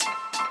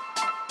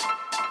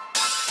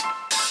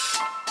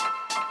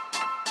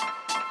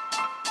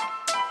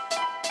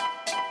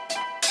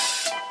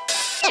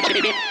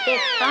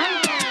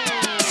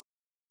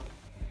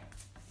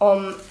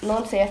 Om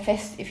någon säger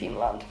fest i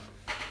Finland,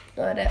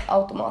 då är det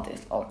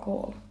automatiskt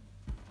alkohol.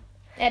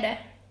 Är det?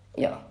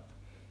 Ja.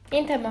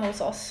 Inte hemma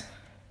hos oss.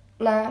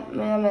 Nej,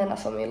 men jag menar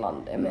som i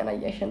land. Jag menar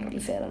jag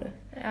generaliserar nu.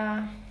 Ja.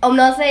 Om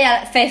någon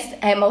säger fest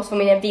hemma hos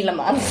familjen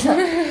Willman så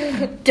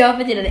då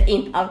betyder det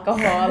inte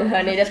alkohol,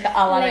 hörni. Det ska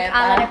alla Lägg veta.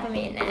 alla det på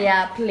minnet.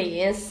 Ja,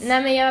 please.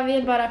 Nej, men jag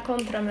vill bara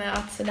kontra med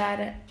att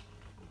sådär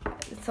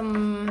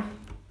som...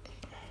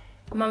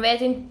 Man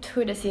vet inte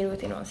hur det ser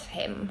ut i någons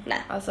hem. Nej.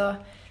 Alltså,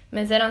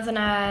 men sedan såna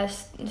här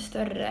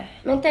större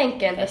Men tänk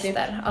inte typ...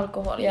 fester,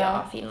 alkohol,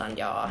 ja, Finland,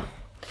 ja.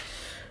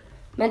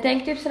 Men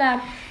tänk typ sådär...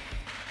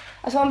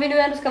 Alltså om vi nu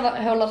ändå ska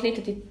hålla oss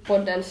lite till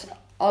poddens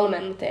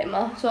allmänna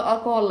tema, så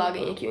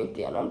alkohollagen gick ju inte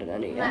igenom den där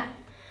nya. Nej.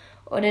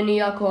 Och den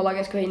nya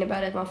alkohollagen skulle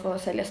innebära att man får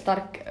sälja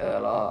stark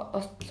öl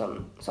och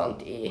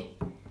sånt i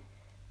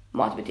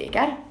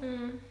matbutiker.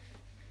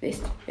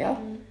 Visst, ja.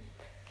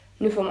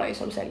 Nu får man ju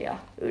som sälja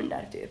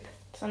under typ.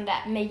 Sån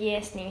där med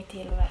jäsning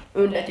till...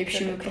 Under typ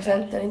 20%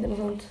 eller inte något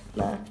sånt.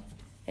 Nej,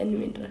 ännu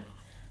mindre.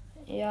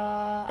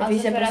 Ja, Det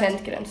finns en för att-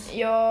 procentgräns.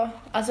 Ja,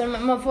 alltså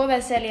man får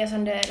väl sälja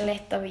sån där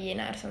lätta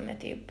viner som är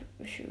typ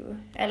 7.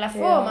 Eller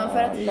får Ja, man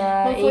för att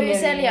nej, man får ju ingen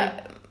sälja...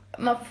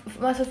 vin.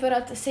 Alltså för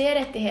att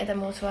C-rättigheter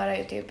motsvarar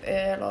ju typ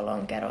öl och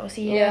lonker och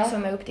cider Ja.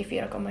 som är upp till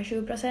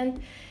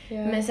 4,7%. Ja.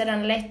 Men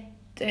sedan lätt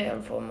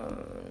öl får man...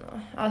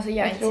 Alltså jag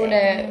är Jag inte tror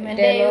säker, det men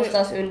är ju...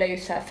 någonstans under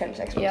just så här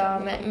 5-6%. Ja,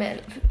 men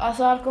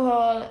alltså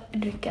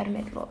alkoholdrycker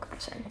med låg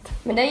procent.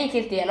 Men den gick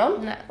inte igenom.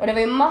 Nej. Och det var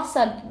ju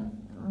massa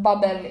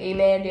babbel i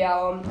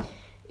media om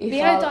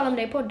Vi har ju talat om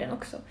det i podden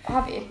också.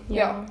 Har vi?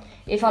 Ja.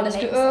 Ja. Ifall det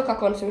skulle Länge öka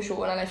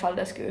konsumtion eller ifall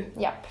det skulle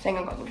Japp.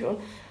 sänka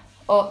konsumtion.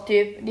 Och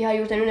typ, de har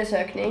gjort en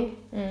undersökning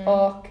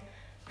och...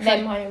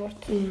 Vem har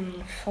gjort?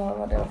 Fan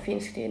vad det var en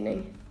finsk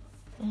tidning.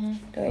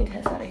 Det var inte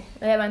Hesari.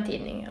 Det var en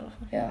tidning i alla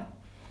fall. Ja,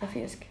 det var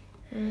finsk.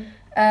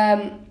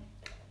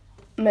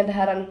 Men det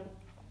här...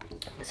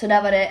 Så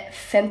där var det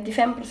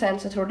 55%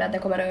 så trodde att det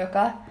kommer att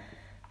öka.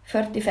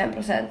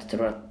 45%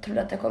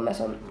 trodde att det kommer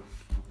som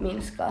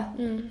minska.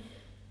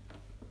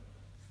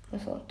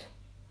 Och sånt.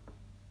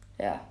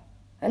 Ja.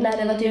 Nej,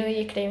 det var typ... Nu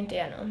gick det ju inte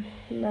igenom.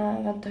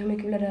 Nej, vänta, hur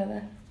mycket blev det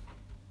över?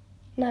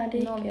 Nej, det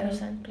gick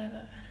 0% blev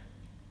över.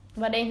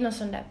 Var det inte någon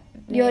sån där...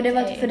 Jo, det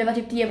var, för det var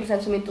typ 10%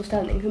 som inte tog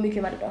ställning. Hur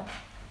mycket var det då?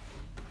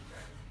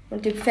 Men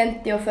typ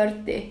 50 och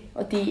 40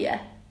 och 10.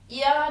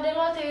 Ja, det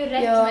låter ju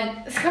rätt, Ja.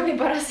 men ska vi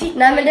bara sitta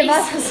Nej, men det och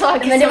gissa var,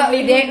 saker men det som var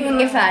vi det är vill?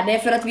 ungefär. Det är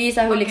för att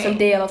visa hur liksom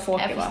Okej. delat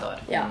folk Jag var. förstår.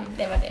 Ja.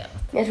 Det var det.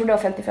 Jag tror det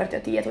var 50, 40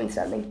 och 10 tog inte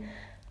ställning.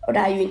 Och det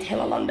här är ju inte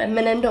hela landet,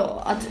 men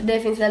ändå. Att det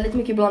finns väldigt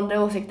mycket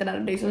blandade åsikter där.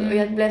 Liksom. Och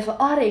jag blev så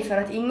arg för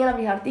att ingen av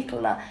de här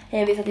artiklarna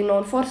hänvisar till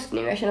någon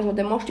forskning. Jag känner som att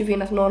det måste ju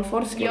finnas någon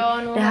forskning. Ja,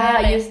 nu det har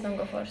här jag är läst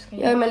någon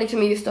forskning. Ja, men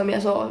liksom just om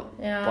jag såg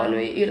Ja. på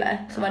nu i Yle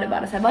så var det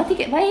bara så här,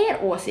 vad är er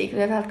åsikt?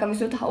 Kan vi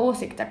sluta ha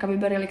åsikter? Kan vi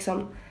börja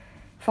liksom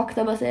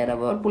faktabasera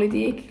vår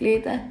politik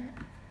lite?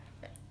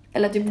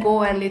 Eller typ gå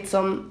en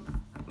liksom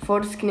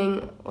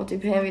forskning och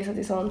typ hänvisa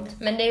till sånt.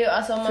 Men det är ju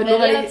alltså, om För man då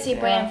var väljer det- att se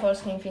på ja. en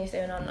forskning finns det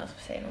ju en annan som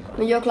säger något.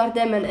 Men jag klart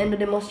det, men ändå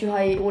det måste ju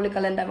ha i olika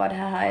länder vad det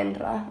här har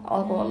ändrat.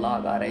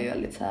 Alkohollagar är ju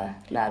väldigt så här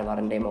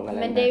närvarande i många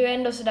länder. Men det är ju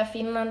ändå sådär,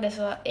 Finland är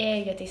så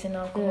eget i sin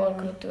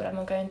alkoholkultur att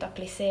man kan ju inte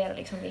applicera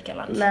liksom vilka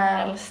land som Nej,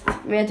 helst.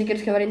 men jag tycker det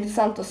ska vara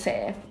intressant att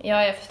se.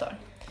 Ja, jag förstår.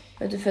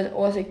 Vet du, för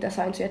åsikter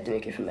sa inte så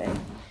jättemycket för mig.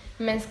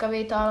 Men ska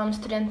vi tala om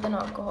studenten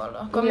och alkohol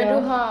då? Kommer Ja.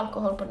 du ha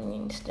alkohol på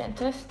din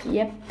studenthöst?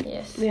 Japp.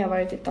 Yes. Vi har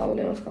varit i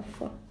Tallinn och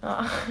skaffat.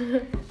 Ja.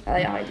 Eller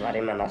jag har inte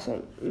varit, men alltså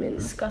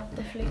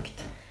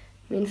Skatteflykt.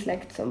 min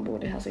släkt som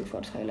bor i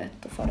Helsingfors har ju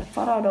lätt att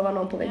fara och då var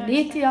någon på väg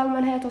dit i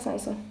allmänhet och sen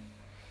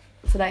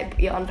så där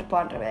på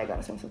andra vägar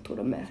och sen så tog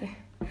de med sig.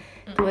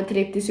 Tog en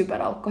trip till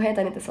Superalko,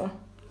 heter det inte så?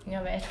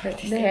 Jag vet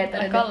faktiskt Det heter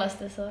inte. det. Kallas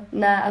det så?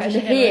 Nej, alltså Kanske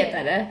det det var-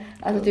 heter det.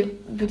 Alltså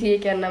typ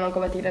butiken när man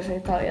kommer till den i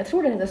Italien, jag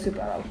tror det heter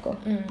Superalko.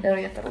 Det är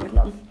nog ett jätteroligt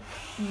namn.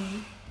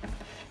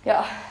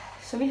 Ja,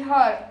 så vi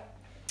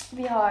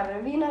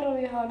har viner och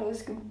vi har då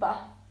skumpa.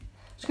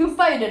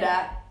 Skumpa är ju det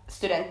där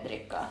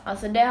studentdricka.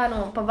 Alltså det har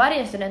nog, på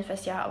varje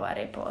studentfest jag har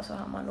varit på så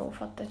har man nog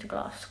fått ett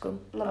glas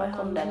skumpa När man i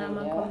handen när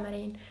kommer in, man ja. kommer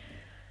in.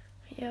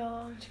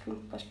 Ja.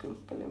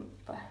 Skumpa,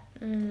 lumpa.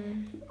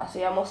 Mm. Alltså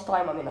jag måste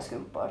tajma mina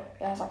skumpor.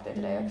 Jag har sagt det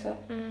till dig också.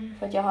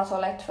 För att jag har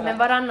så lätt för Men att...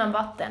 varannan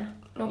vatten.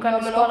 Nu kan Ja,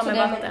 du men skåla också med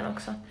det, vatten men-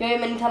 också. Ja,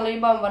 men det handlar ju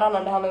bara om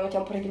varannan. Det handlar om att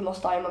jag på riktigt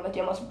måste tajma. Vet du,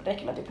 jag måste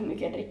räkna typ hur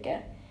mycket jag dricker.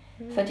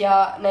 För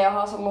att när jag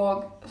har så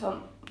låg som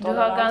Du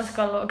har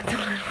ganska lågt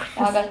tolerans.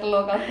 Jag har ganska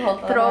låg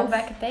alkoholtolerans.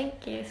 Throwback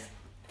thankies.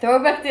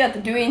 Throwback till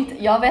att du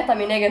inte... Jag vet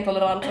min egen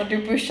tolerans och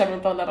du pushar min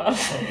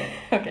tolerans.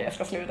 Okej, jag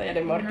ska sluta ge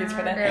dig morkis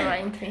för det. Det var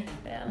inte mitt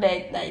fel.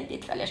 Nej, inte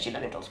ditt fel. Jag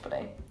skyller inte alls på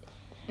dig.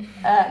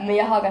 Men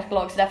jag har ganska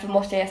låg så därför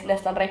måste jag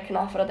nästan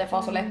räkna för att det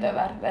får så lätt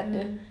över, vet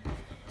du.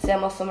 Så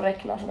jag måste som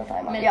räkna sådär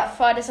tajma. Men Ja.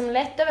 far det som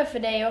lätt över för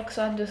dig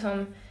också att du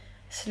som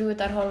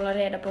slutar hålla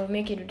reda på hur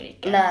mycket du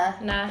dricker? Nej,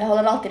 Nej. jag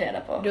håller alltid reda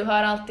på. Du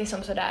har alltid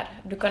som sådär,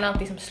 du kan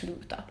alltid som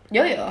sluta.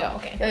 Jo. Ja,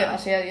 okej. Jo,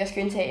 alltså jag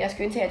skulle inte säga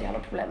att jag har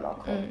något problem med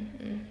alkohol.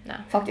 Nej.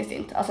 Faktiskt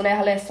inte. Alltså när jag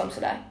har läst om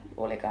sådär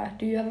olika,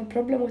 du har ett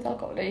problem mot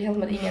alkohol. Det känns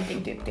som att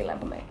ingenting typ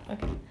tillämpar mig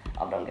Okej.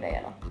 av de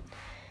grejerna.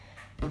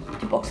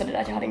 Typ också det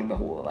där att jag hade ingen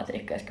behov av att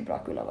dricka, jag skulle bra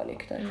kunna vara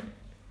nykter.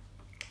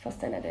 Fast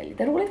sen är det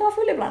lite roligt att vara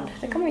full ibland,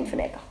 det kan man ju inte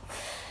förneka.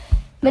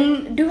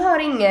 Men du har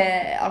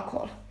ingen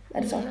alkohol,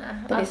 är det så? Nej,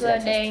 På alltså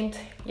din det är inte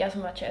jag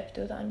som har köpt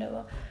utan det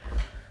var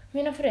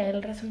mina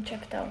föräldrar som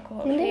köpte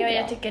alkohol. Men det är Och bra.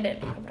 jag tycker det är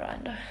lika bra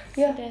ändå.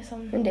 Ja, Så det är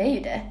som... men det är ju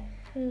det.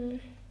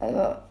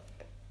 Alltså,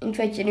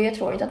 inte vet jag nu, jag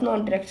tror inte att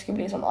någon direkt skulle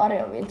bli som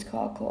arg om vi inte ska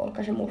ha alkohol.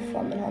 Kanske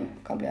morfar, men han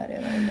kan bli arg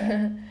över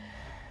det.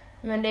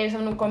 Men det är ju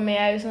som, nu kommer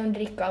jag ju som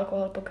dricka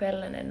alkohol på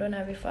kvällen ändå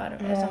när vi far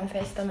och som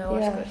festar med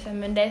årskursen.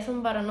 Men det är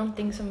som bara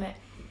någonting som är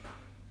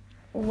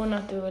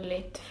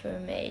onaturligt för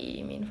mig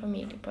i min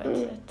familj på ett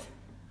sätt.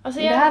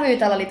 Alltså Det här har vi ju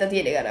talat lite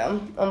tidigare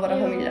om våra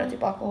familjer och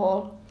typ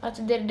alkohol.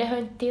 alltså det hör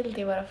inte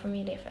till våra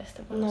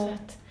familjefester på något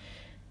sätt.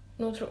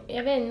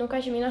 Jag vet inte, nu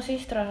kanske mina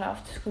systrar har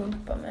haft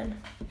skumpa men...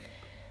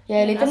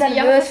 Jag är lite Alltså,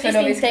 jag har nervös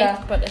faktiskt inte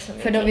tänkt på det så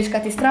för då mycket. vi ska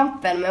till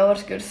Strampen med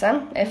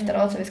årskursen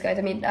efteråt så vi ska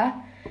äta middag.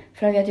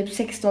 För att vi har typ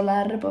 16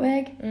 lärare på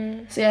väg.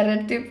 Så jag är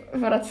rädd typ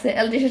för att se,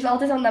 eller det känns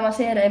alltid som när man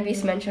ser en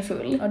viss människa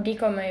full. Och de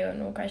kommer ju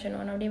nog kanske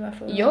någon av de var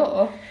fulla.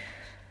 Jo.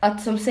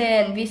 Att som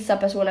ser vissa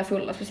personer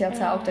fulla, speciellt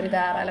så här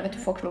auktoritära eller vet du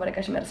folk som var det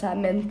kanske mer så här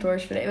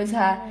mentors för det. Jag vet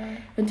inte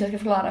hur jag ska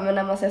förklara men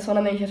när man ser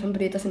såna människor som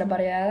bryter sina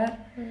barriärer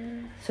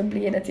så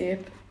blir det typ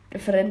det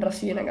förändrar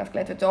synen ganska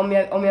lätt. Vet du, om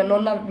jag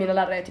någon av mina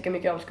lärare jag tycker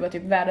mycket om skulle vara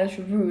typ världens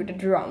rude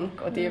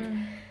drunk och typ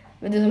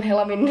vet du som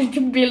hela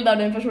min bild av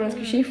den personen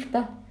skulle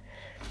skifta.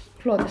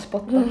 Förlåt, jag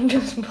spottar.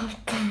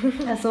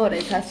 Jag såg det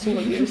i så här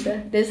solljuset.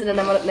 Det är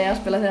sådär när jag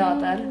spelar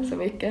teater så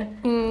mycket.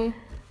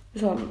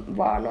 Som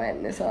barn och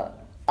ännu så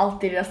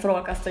alltid i de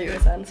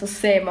strålkastarljusen så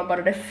ser man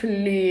bara det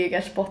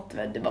flyger spott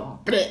vet du bara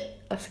blä,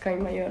 och så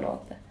kan man göra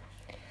något åt det.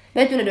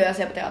 Vet du när du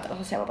ser på teater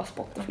så ser man bara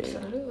spott och flyger.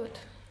 Absolut.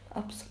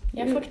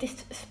 Jag har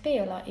faktiskt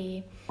spelat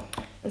i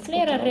En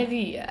flera spottlopp.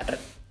 revyer.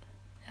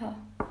 Ja.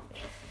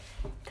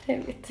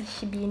 Trevligt.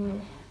 Ich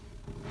bin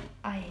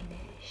eine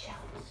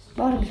Chance.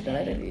 Var har du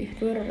spelat revy?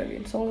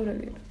 Revyn,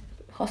 Solrevyn.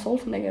 Har Sol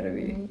som egen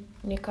revy?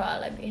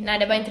 Nykarleby. Nej,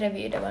 det var inte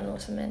revy, det var nog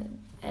som en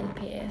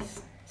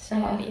NPS.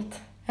 Snövit.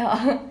 Ja.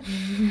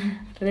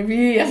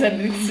 Revy, jag ser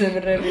lite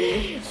som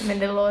revy. Men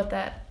det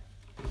låter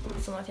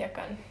som att jag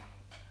kan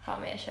ha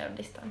mer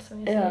självdistans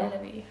om jag Ja. säger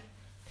revy.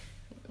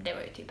 Det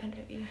var ju typ en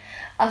revy.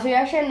 Alltså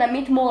jag känner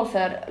mitt mål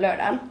för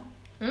lördagen.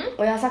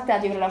 Och jag har sagt det här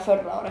typ redan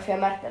förra året för jag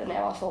märkte det när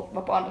jag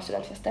var på andra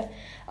studentfester.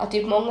 Att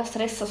typ många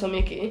stressar så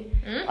mycket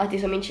att de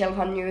som inte själv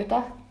hann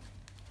njuta.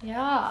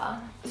 Ja.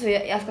 Så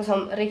jag ska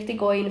som riktigt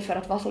gå in för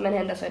att vad som än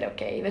händer så är det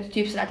okej. Vet du,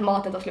 typ sådär att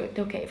maten tar slut,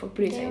 det är okej, folk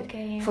bryr sig Det är inte.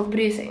 okej. Folk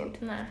bryr sig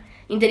inte. Nej.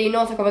 Inte det är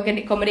någon som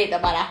kommer dit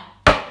och bara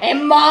är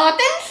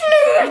maten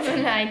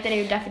slut? Nej, inte det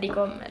är ju därför de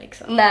kommer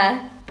liksom. Nej.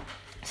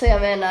 Så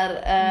jag menar,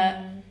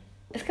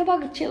 jag ska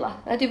bara chilla.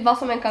 Det är typ vad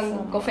som än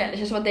kan gå fel. Det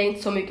känns som att det är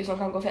inte så mycket som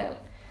kan gå fel.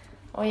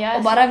 Och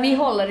bara vi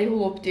håller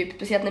ihop, typ,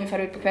 speciellt när vi får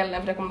ut på kvällen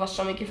för det kommer vara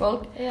så mycket folk.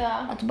 Ja.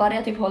 Att bara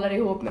jag typ håller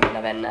ihop med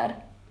mina vänner.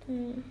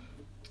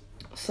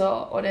 Så,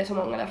 och det är så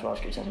många där från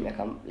årskursen som jag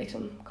kan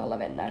liksom kalla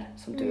vänner,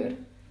 som tur.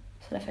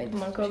 Så därför är det inte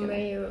Man så kommer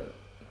bekymmer. ju,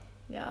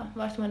 ja,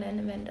 vart man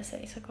än vänder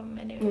sig så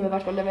kommer det ju. Men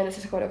vart man vänder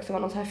sig så kommer det också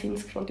vara någon så här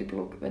finsk från typ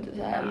vet du,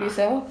 så här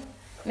Lyseo.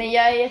 Men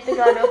jag är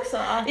jätteglad också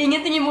att...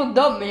 Ingenting emot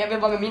dem, men jag vill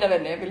vara med mina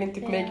vänner. Jag vill inte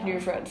typ make new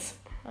friends.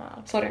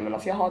 Sorry, men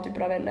alltså jag har typ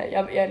bra vänner.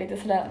 Jag är lite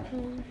sådär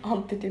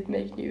anti typ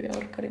make new, jag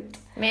orkar inte.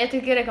 Men jag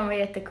tycker det kan vara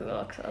jättekul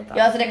också.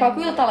 Ja, alltså det kan vara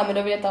kul att tala, men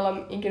då vill jag tala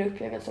i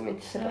grupp. Jag vill som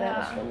inte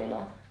separeras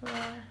från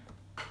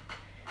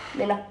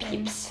mina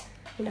pips,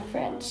 mina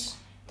friends.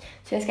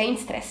 Så jag ska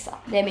inte stressa.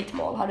 Det är mitt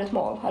mål. Har du ett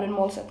mål? Har du en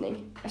målsättning?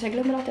 Alltså jag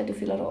glömmer alltid att du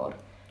fyller år.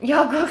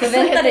 Jag också.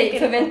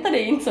 Förvänta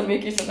dig inte så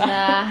mycket sådär.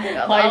 Nej,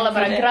 alla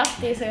bara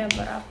grattis och jag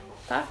bara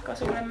tack och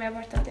så glömmer jag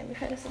bort att jag blir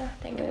födelsedag.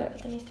 Tänker bara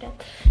att det är inte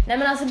rätt. Nej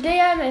men alltså det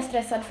jag är mest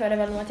stressad för är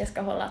väl att jag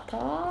ska hålla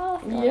tal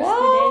för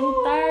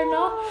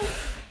studenterna.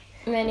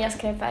 Men jag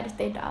skrev färdigt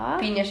idag.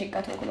 Pinja skickade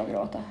att hon kommer att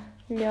gråta.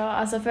 Ja,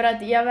 alltså för att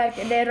det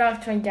är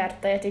rakt från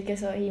hjärtat. Jag tycker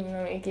så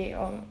himla mycket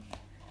om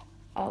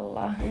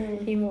alla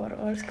i vår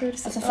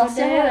årskurs. Alltså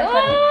fast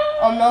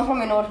om någon från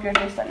min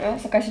årskurs lyssnar nu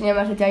så kanske ni har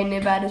märkt att jag är inne i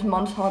världens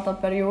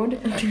manshatad period.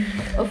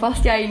 Och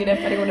fast jag är inne i den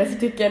perioden så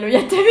tycker jag nog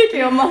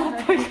jättemycket om alla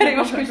pojkar i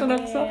årskursen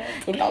också.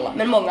 Inte alla,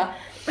 men många.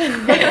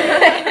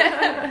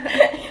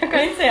 Jag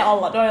kan inte säga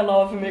alla, då har jag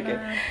lovat för mycket.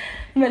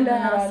 Men det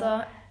här...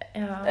 Alltså,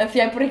 ja. För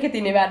jag är på riktigt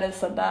inne i världens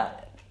sådär...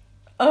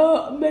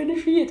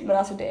 men skit, men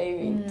alltså det är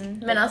ju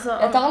inte... Men alltså,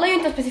 jag talar ju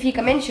inte om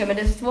specifika människor, men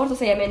det är så svårt att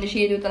säga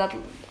människor utan att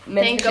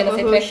människor tänka känner på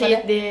sig hur träffade.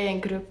 skit det är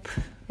en grupp.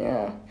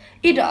 Ja.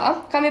 Idag,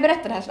 kan vi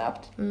berätta det här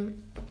snabbt?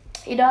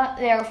 Idag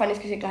när jag och Fanny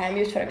skulle cykla hem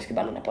just före vi skulle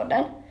banda den här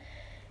podden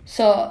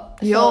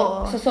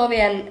så såg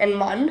vi en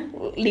man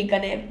ligga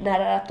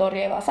nära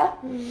torget i Vasa.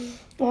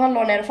 Och han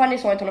låg ner och Fanny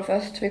såg inte honom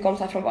först. Vi kom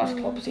så här från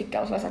Vaskå på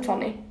cykel och så var jag sagt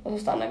Fanny. Och så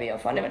stannade vi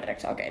och Fanny var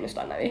direkt så okej, nu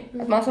stannar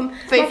vi. Att man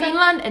för i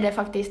Finland är det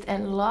faktiskt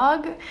en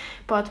lag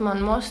på att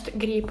man måste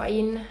gripa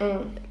in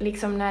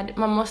liksom när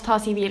man måste ha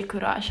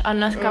civilkurage.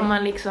 Annars kan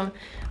man liksom,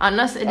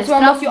 annars är det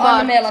straffbart. Man måste ju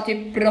anmäla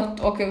typ brott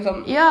och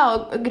liksom...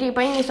 Ja, och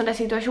gripa in i sådana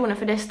situationer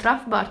för det är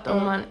straffbart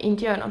om man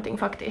inte gör någonting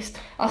faktiskt.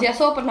 Alltså jag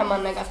såg på den här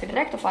mannen ganska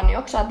direkt och Fanny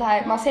också att det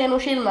här, man ser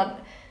nog skillnad.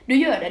 Du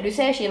gör det, du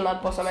ser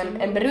skillnad på som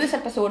en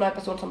berusad person och en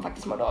person som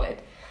faktiskt mår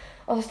dåligt.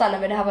 Och så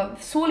stannade vi, det här var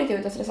soligt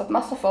ute så det satt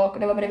massa folk och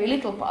det var bredvid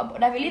Little Pub. Och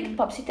där vid Little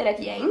Pub sitter ett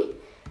gäng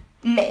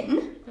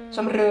män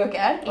som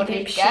röker och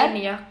dricker. I typ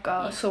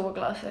skinnjacka och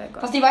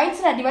solglasögon. Fast de var inte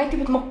sådär, de var inte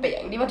typ ett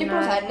moppegäng. De var typ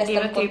såhär nästan...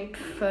 De var typ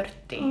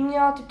 40.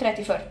 Ja,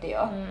 typ 30-40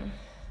 ja.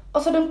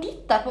 Och så de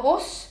tittar på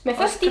oss. Men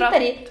först tittar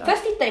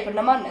de på den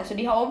här mannen så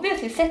de har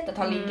obviously sett att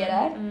han ligger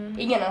där.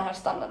 Ingen annan har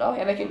stannat då.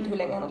 Jag vet ju inte hur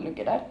länge han hade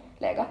legat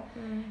där.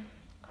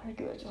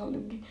 Herregud, jag har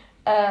luggig.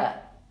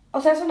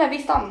 Och sen så när vi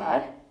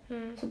stannar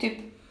så typ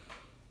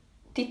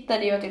tittar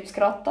de och typ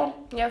skrattar.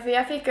 Ja, för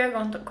jag fick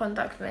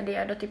ögonkontakt med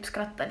det och då typ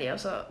skrattade de och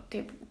så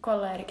typ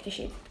kollade jag riktigt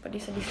skit på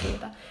dessa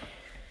disputa.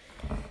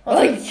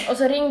 Och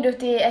så ringde du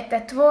till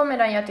 112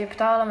 medan jag typ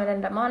talade med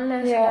den där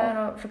mannen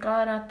sådär och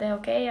förklarade att det är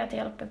okej, att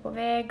hjälp är på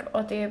väg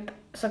och typ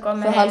så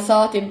kommer så han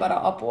sa typ bara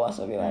apua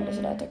så vi var ändå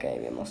sådär att okej,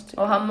 vi måste...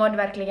 Och han mådde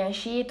verkligen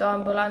skit och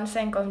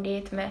ambulansen kom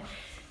dit med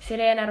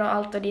sirener och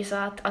allt och de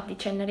sa att de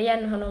känner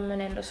igen honom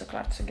men ändå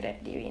såklart så grep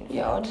de ju in.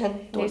 Ja, och sen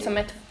det är som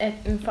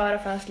en fara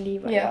för hans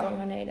liv varje gång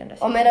han är i den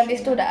där och medan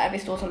vi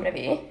stod som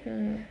bredvid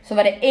så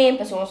var det en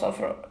person som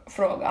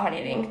frågade har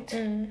ni ringt?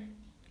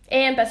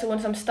 En person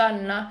som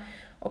stannade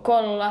och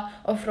kollade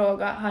och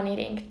frågade har ni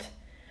ringt?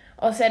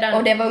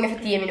 Och det var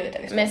ungefär 10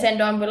 minuter. Men sen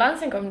då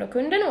ambulansen kom då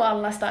kunde nog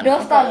alla stanna.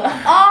 Då stannade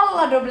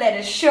alla, då blev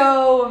det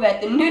show,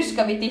 vet du. Nu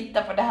ska vi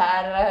titta på den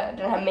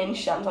här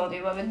människan som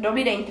typ, då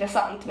blir det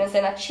intressant. Men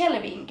sen att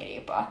själv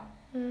ingripa,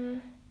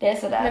 det är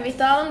sådär. Men vi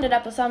tar om det där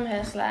på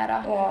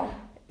samhällslära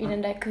i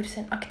den där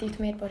kursen aktivt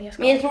medborgarskap.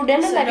 Men jag tror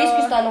den där vi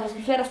skulle stanna, så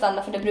skulle flera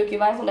stanna för det brukar ju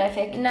vara en sån där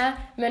effekt. Nej,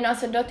 men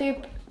alltså då typ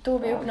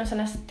tog vi upp någon sån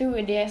här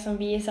studie som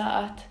visar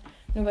att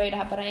nu var ju det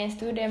här bara en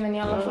studie men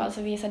i alla fall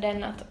så visar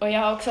den att, och jag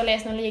har också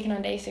läst något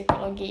liknande i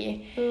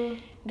psykologi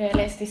då jag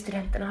läste i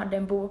studenten och hade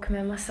en bok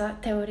med en massa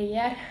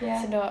teorier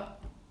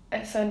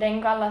så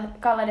den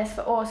kallades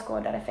för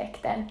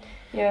åskådareffekten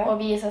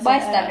och visar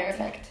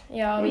bystander-effekt.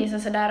 Ja, och visar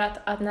sådär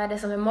att när det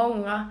som är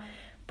många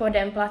på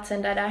den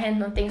platsen där det har hänt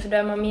någonting så då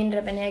är man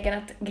mindre benägen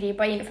att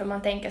gripa in för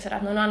man tänker sådär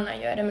att någon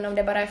annan gör det, men om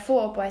det bara är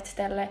få på ett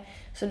ställe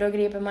så då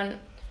griper man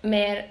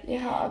mer,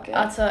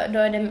 alltså då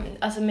är det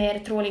alltså mer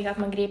troligt att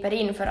man griper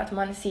in för att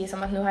man ser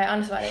som att nu har jag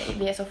ansvaret,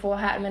 vi är så få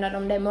här, men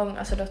om det är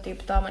många så då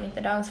typ tar man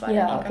inte det ansvaret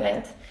lika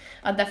lätt.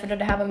 Att därför då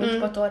det här var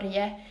mitt på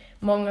torget,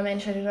 många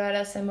människor i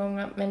rörelse,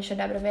 många människor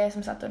där bredvid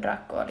som satt och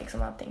drack och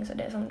liksom allting, så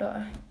det är som då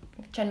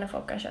känner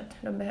folk kanske att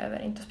de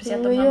behöver inte,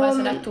 speciellt om man var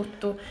sådär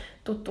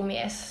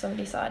tuttumies som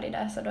de sa det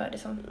där, så då är det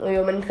som...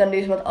 Jo, men kan det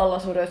ju som att alla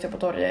som rör sig på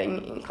torget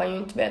kan ju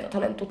inte veta att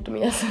han är en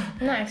tuttumies.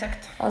 Nej,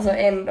 exakt. Alltså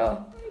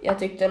ändå. Jag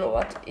tyckte nog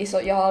att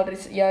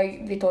jag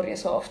är vid torget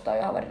så ofta och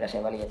jag har varit där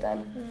sedan jag var liten.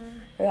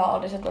 Och jag har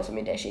aldrig sett någon som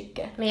i det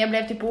skicket. Men jag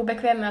blev typ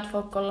obekväm med att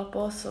folk kollar på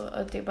oss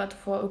och typ att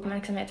få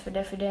uppmärksamhet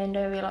för det ändå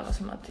jag vill alla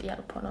som att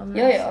hjälpa honom.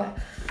 Ja.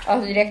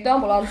 Alltså direkt då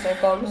ambulansen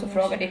kom så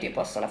frågade de typ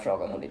oss sådana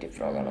frågor som de typ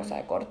frågade något så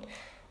här kort.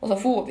 Och så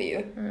for vi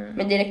ju.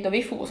 Men direkt då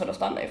vi for så då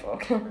stannade ju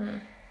folk.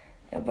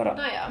 Jag bara...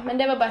 Naja, men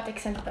det var bara ett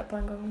exempel på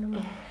en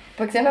gång.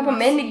 På exempel på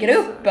män i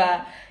grupp.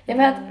 Jag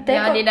vet,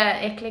 ja, de där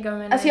äckliga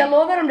männen. Alltså jag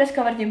lovar om det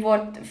ska vara typ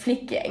vårt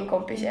flickgäng,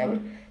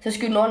 kompisgäng, så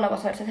skulle någon av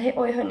oss ha sagt hej,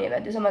 oj hörni,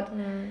 vet du, som att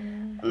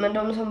Men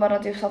de som bara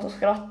typ satt och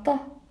skrattade.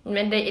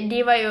 Men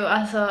de var ju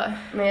alltså...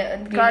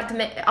 Klart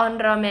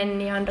andra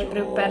män i andra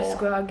grupper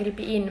skulle ha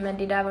gripit in, men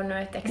det där var nog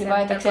ett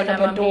exempel på när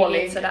man blir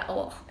lite sådär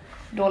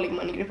dålig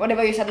mangrupp. Och det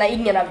var ju så att när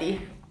ingen av de...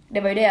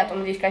 Det var ju det att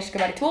om de kanske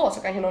skulle vara 2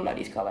 så kanske någon av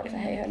de skulle vara så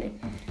hej hörni.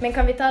 Men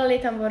kan vi tala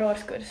lite om vår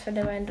årskurs? För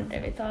det var ändå det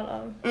vi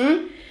talade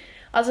om.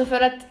 Alltså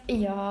för att,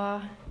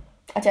 ja...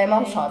 Att jag är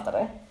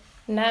manshatare.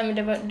 Nej,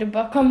 men du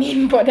bara kom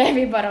in på det.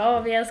 Vi bara,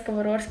 vi älskar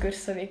vår årskurs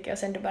så mycket. Och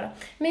sen du bara,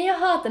 men jag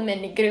hatar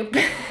män i grupp.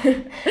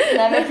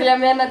 Nej, men för jag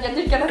menar att jag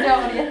tycker att jag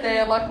har varit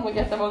jätteelak mot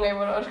jättemånga i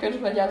vår årskurs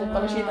för att jag typ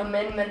talar skit om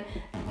män. Men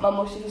man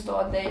måste ju förstå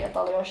att det är att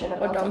alla gör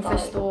generellt. Och de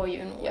förstår ju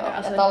nog. Ja,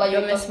 alltså, de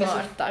är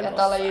smarta. Jag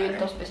talar ju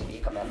inte om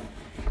specifika män.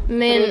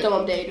 Men... Förutom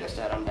om dig, du är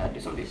störande.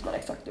 Du som lyssnar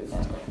exakt du.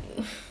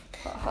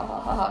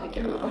 Haha,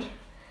 vilken humor.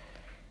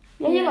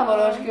 Jag gillar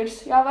vår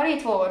årskurs. Jag har varit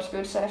i 2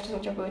 årskurser eftersom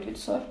jag var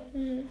utbytesår.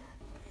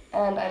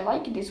 And I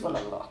like this one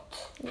a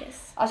lot.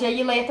 Yes. Alltså jag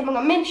gillar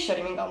jättemånga människor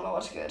i min gamla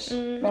årskurs.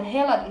 Men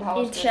hela den här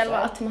årskursen... Inte själva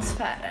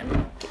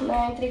atmosfären.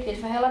 Nej, inte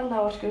riktigt. För hela den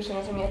här årskursen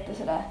är som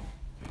sådär...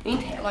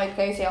 Inte hela, inte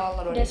kan jag säga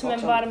alla. Då det är som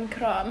en varm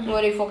kram. Nu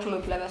är det ju folk som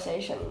upplever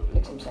sig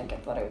liksom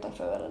säkert vara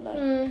utanför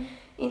eller...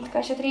 Inte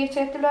kanske trivs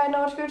jättebra i den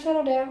här årskursen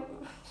och det...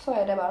 Så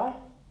är det bara.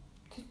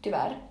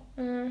 Tyvärr.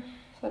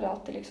 Så är det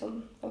alltid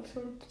liksom också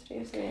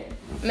trivs i...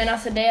 Men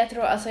alltså det jag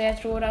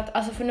tror att,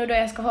 alltså för nu då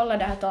jag ska hålla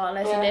det här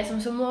talet så det är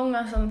som så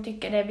många som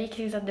tycker det är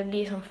viktigt att det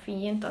blir som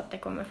fint att det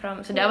kommer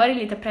fram. Så det har varit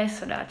lite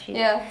press och där shit.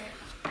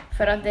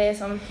 För att det är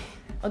som,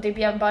 och typ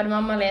jag bad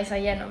mamma läsa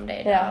igenom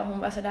det där och hon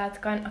var sådär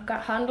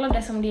att handlar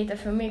det som lite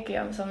för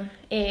mycket om som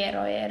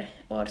er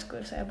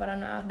årskurs så jag bara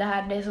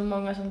det är så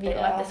många som vill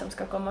att det som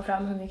ska komma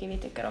fram hur mycket vi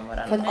tycker om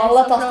varandra. För att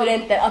alla tar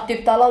studenter, att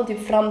typ tala om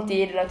typ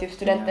framtiden och typ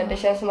studenten, det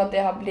känns som att det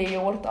har blivit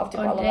gjort av typ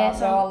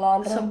alla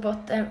andra.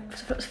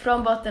 Så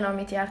från botten av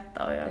mitt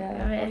hjärta och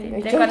jag vet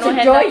inte. Det kan nog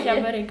hända att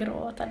jag börjar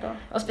gråta då.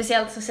 Och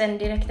speciellt så sen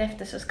direkt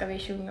efter så ska vi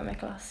sjunga med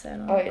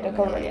klassen. Oj, då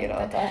kommer man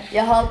gråta.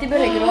 Jag har alltid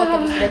börjat gråta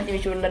på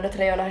studentdivisionen då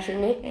 3:orna har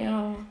sjungit.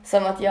 Ja.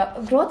 Som att jag...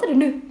 Gråter du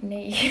nu?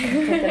 Nej.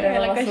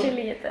 Eller kanske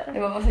lite. Det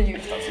var bara så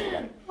ljust av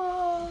solen.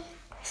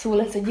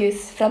 Solen så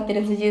ljus,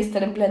 framtiden så ljus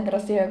och den bländar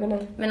oss i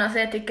ögonen. Men alltså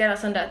jag tycker att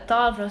sånt där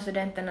tal från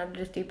studenterna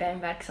det är typ en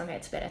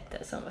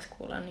verksamhetsberättelse om vad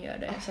skolan gör.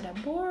 Det är sådär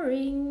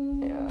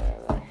boring. Ja,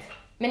 jag vet.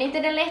 Men inte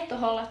är det lätt att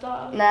hålla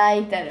tal. Nej,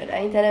 inte är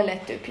det. Inte är det en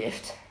lätt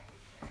uppgift.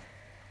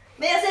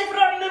 Men jag ser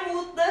fram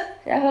emot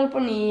det. Jag höll på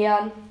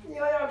 9:an.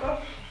 Ja, jag går.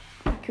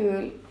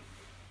 Kul.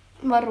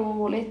 Vad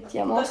roligt.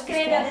 Jag måste då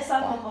skrev jag det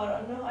samma morgon.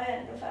 Nu har jag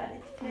ändå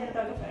färdigt. Flera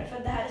dagar före.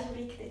 För det här är så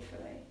viktigt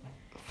för mig.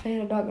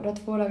 Flera dagar? Du har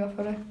 2 dagar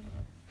före.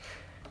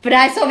 För det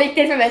här är så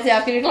viktigt för mig så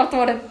jag skulle klart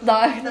vara ett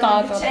dag.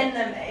 Du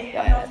känner mig.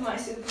 Ja, Not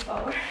my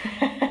superpower.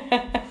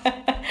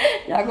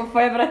 Jag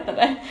får jag berätta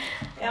det?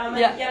 Ja,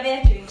 men jag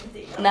vet ju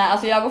ingenting. Nej,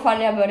 alltså jag och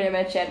Fanny har börjat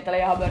med ett skämt. Eller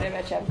jag har börjat med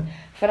ett skämt.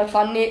 För att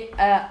Fanny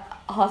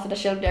har sådär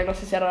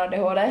självdiagnostiserad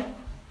ADHD.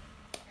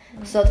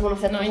 Så att hon har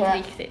sett inte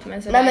riktigt,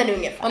 men nej, men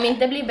ungefär. Om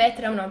inte blir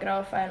bättre om några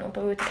år får jag nog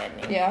på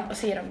utredning och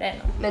ser om det är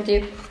något. Men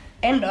typ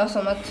ändå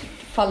som att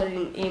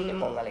faller in i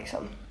många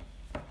liksom.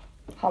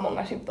 Har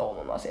många symptom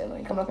om man säger så.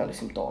 Inte kan man kalla det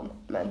symptom,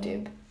 men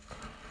typ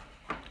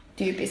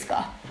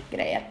typiska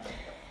grejer.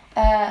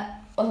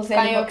 Och så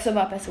kan ju också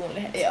vara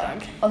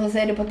personlighetsdrag. Och så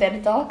säger du på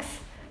TED Talks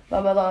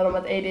vad man talar om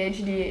att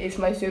ADHD is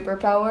my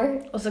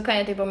superpower. Och så kan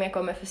jag typ om jag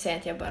kommer för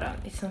sent jag bara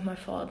it's not my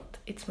fault,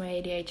 it's my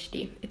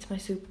ADHD, it's my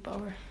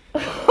superpower.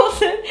 Och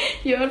sen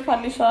gör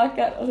Fanny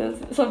saker och sen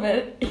som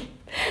är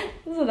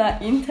sådär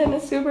inte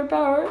hennes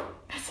superpower.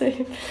 Så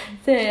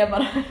säger jag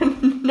bara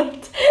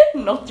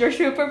not your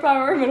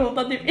superpower, men hon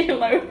tar typ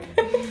illa upp.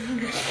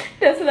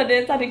 Det är sådär,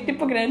 det tar riktigt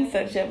på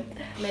gränsen skämt.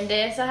 Men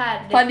det är så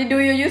här. Fanny,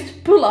 du gör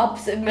just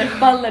pull-ups med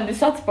ballen du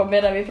satt på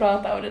medan vi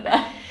pratar om det där.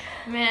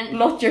 Men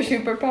not your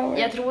superpower.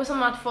 Jag tror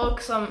som att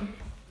folk som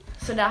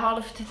sådär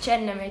halvt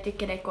känner mig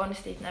tycker det är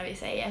konstigt när vi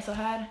säger så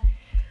här.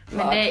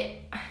 Men det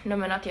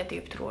men att jag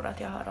typ tror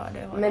att jag har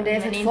ADHD. Men det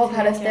är för att folk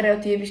har en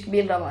stereotypisk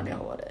bild av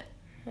ADHD.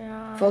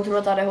 Ja. Folk tror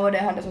att ADHD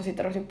är han det som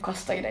sitter och typ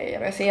kastar grejer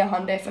och jag ser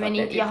han det för men att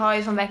det typ... jag har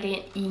ju som verkligen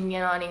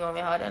ingen aning om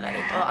jag har det eller inte.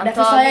 Och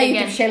därför sa jag ju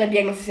typ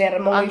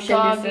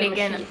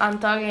självdiagnostiserad.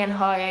 Antagligen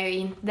har jag ju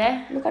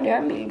inte. Nu kan du göra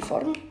en mild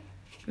form.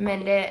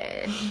 Men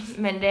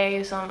det är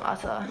ju som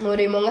alltså... Nu är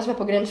det ju många som är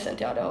på gränsen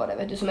till ADHD,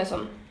 vet du, som är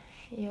som...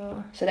 Ja.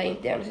 Så det är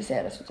inte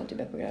diagnostiserat utan typ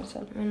är på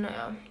gränsen. Men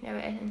ja, jag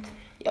vet inte.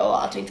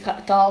 Ja, att vi inte kan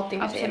ta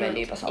allting vi säger med en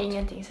nypa salt.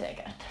 Ingenting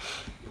säkert.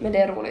 Men det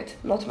är roligt.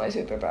 Not my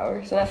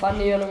superpower. Så där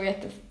Fanny gör nog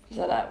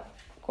sådär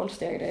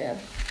konstiga grejer.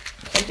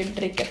 Som typ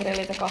dricker för en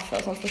lite kaffe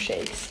och sånt för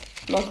shakes.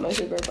 Not my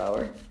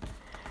superpower.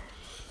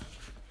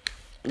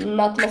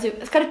 Not my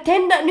super... Ska du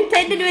tända? Nu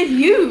tänder du ett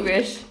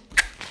ljus!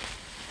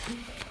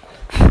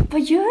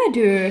 Vad gör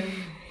du?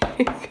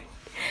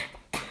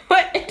 Vad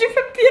är du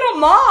för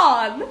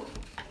pyroman?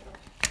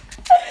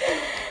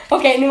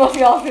 Okej, nu måste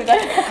vi avsluta.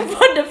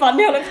 Vad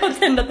Fanny håller på att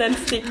tända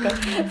tändstickor.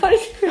 Fanny,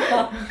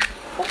 sluta.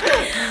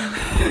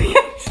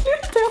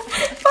 Sluta.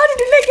 Fanny,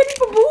 du lägger dig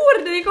på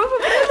bordet. Det kommer på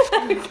bränna.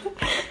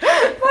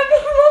 Fanny,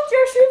 not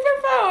your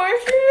superpower.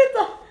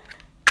 Sluta.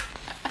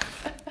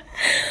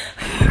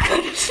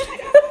 Kan du sluta?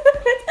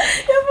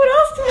 Jag får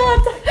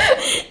astma.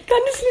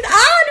 Kan du sluta?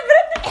 Du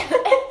brände!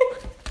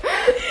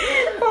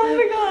 Oh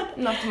my god.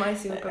 Not my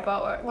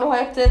superpower. Nu har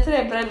jag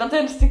 3 brända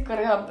tändstickor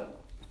i handen.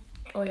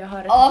 Och jag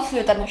har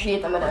Avsluta den här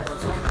skiten med det.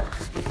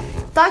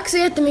 Tack så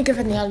jättemycket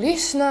för att ni har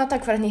lyssnat.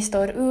 Tack för att ni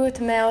står ut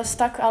med oss.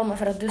 Tack Alma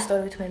för att du står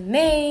ut med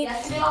mig.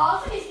 Jag skulle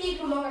avslutningsvis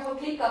hur många som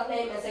klickar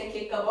play men sen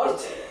klickar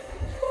bort.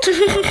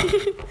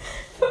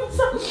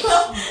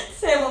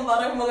 Ser man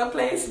bara hur många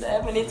plays det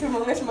är men inte hur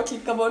många som har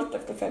klickat bort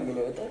efter 5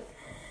 minuter.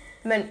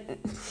 Men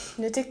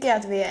nu tycker jag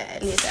att vi är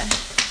lite...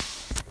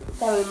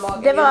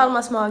 Det var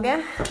Almas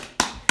mage.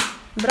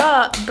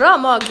 Bra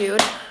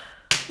magljud.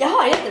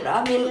 Jaha,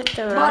 jättebra. Min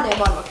Jättebra. barn är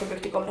barnvakt och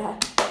duktig om det här.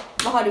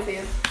 Vad har du för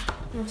ljud?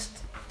 Måste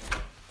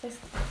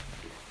testa.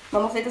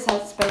 Man måste inte så här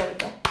spela ut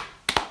det.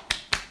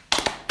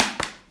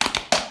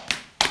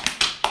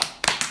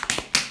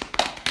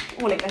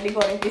 Olika, det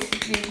går inte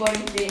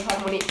i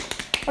harmoni.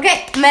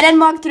 Okej, med den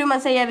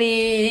magtrumman säger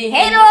vi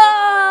hej då!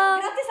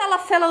 Grattis alla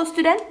fellow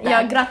studenter!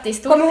 Ja, grattis.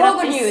 Stort Kom ihåg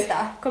grattis. att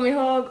njuta. Kom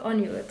ihåg och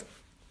njut.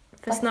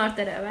 För snart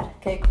är det över.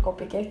 Okej,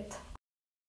 copycat.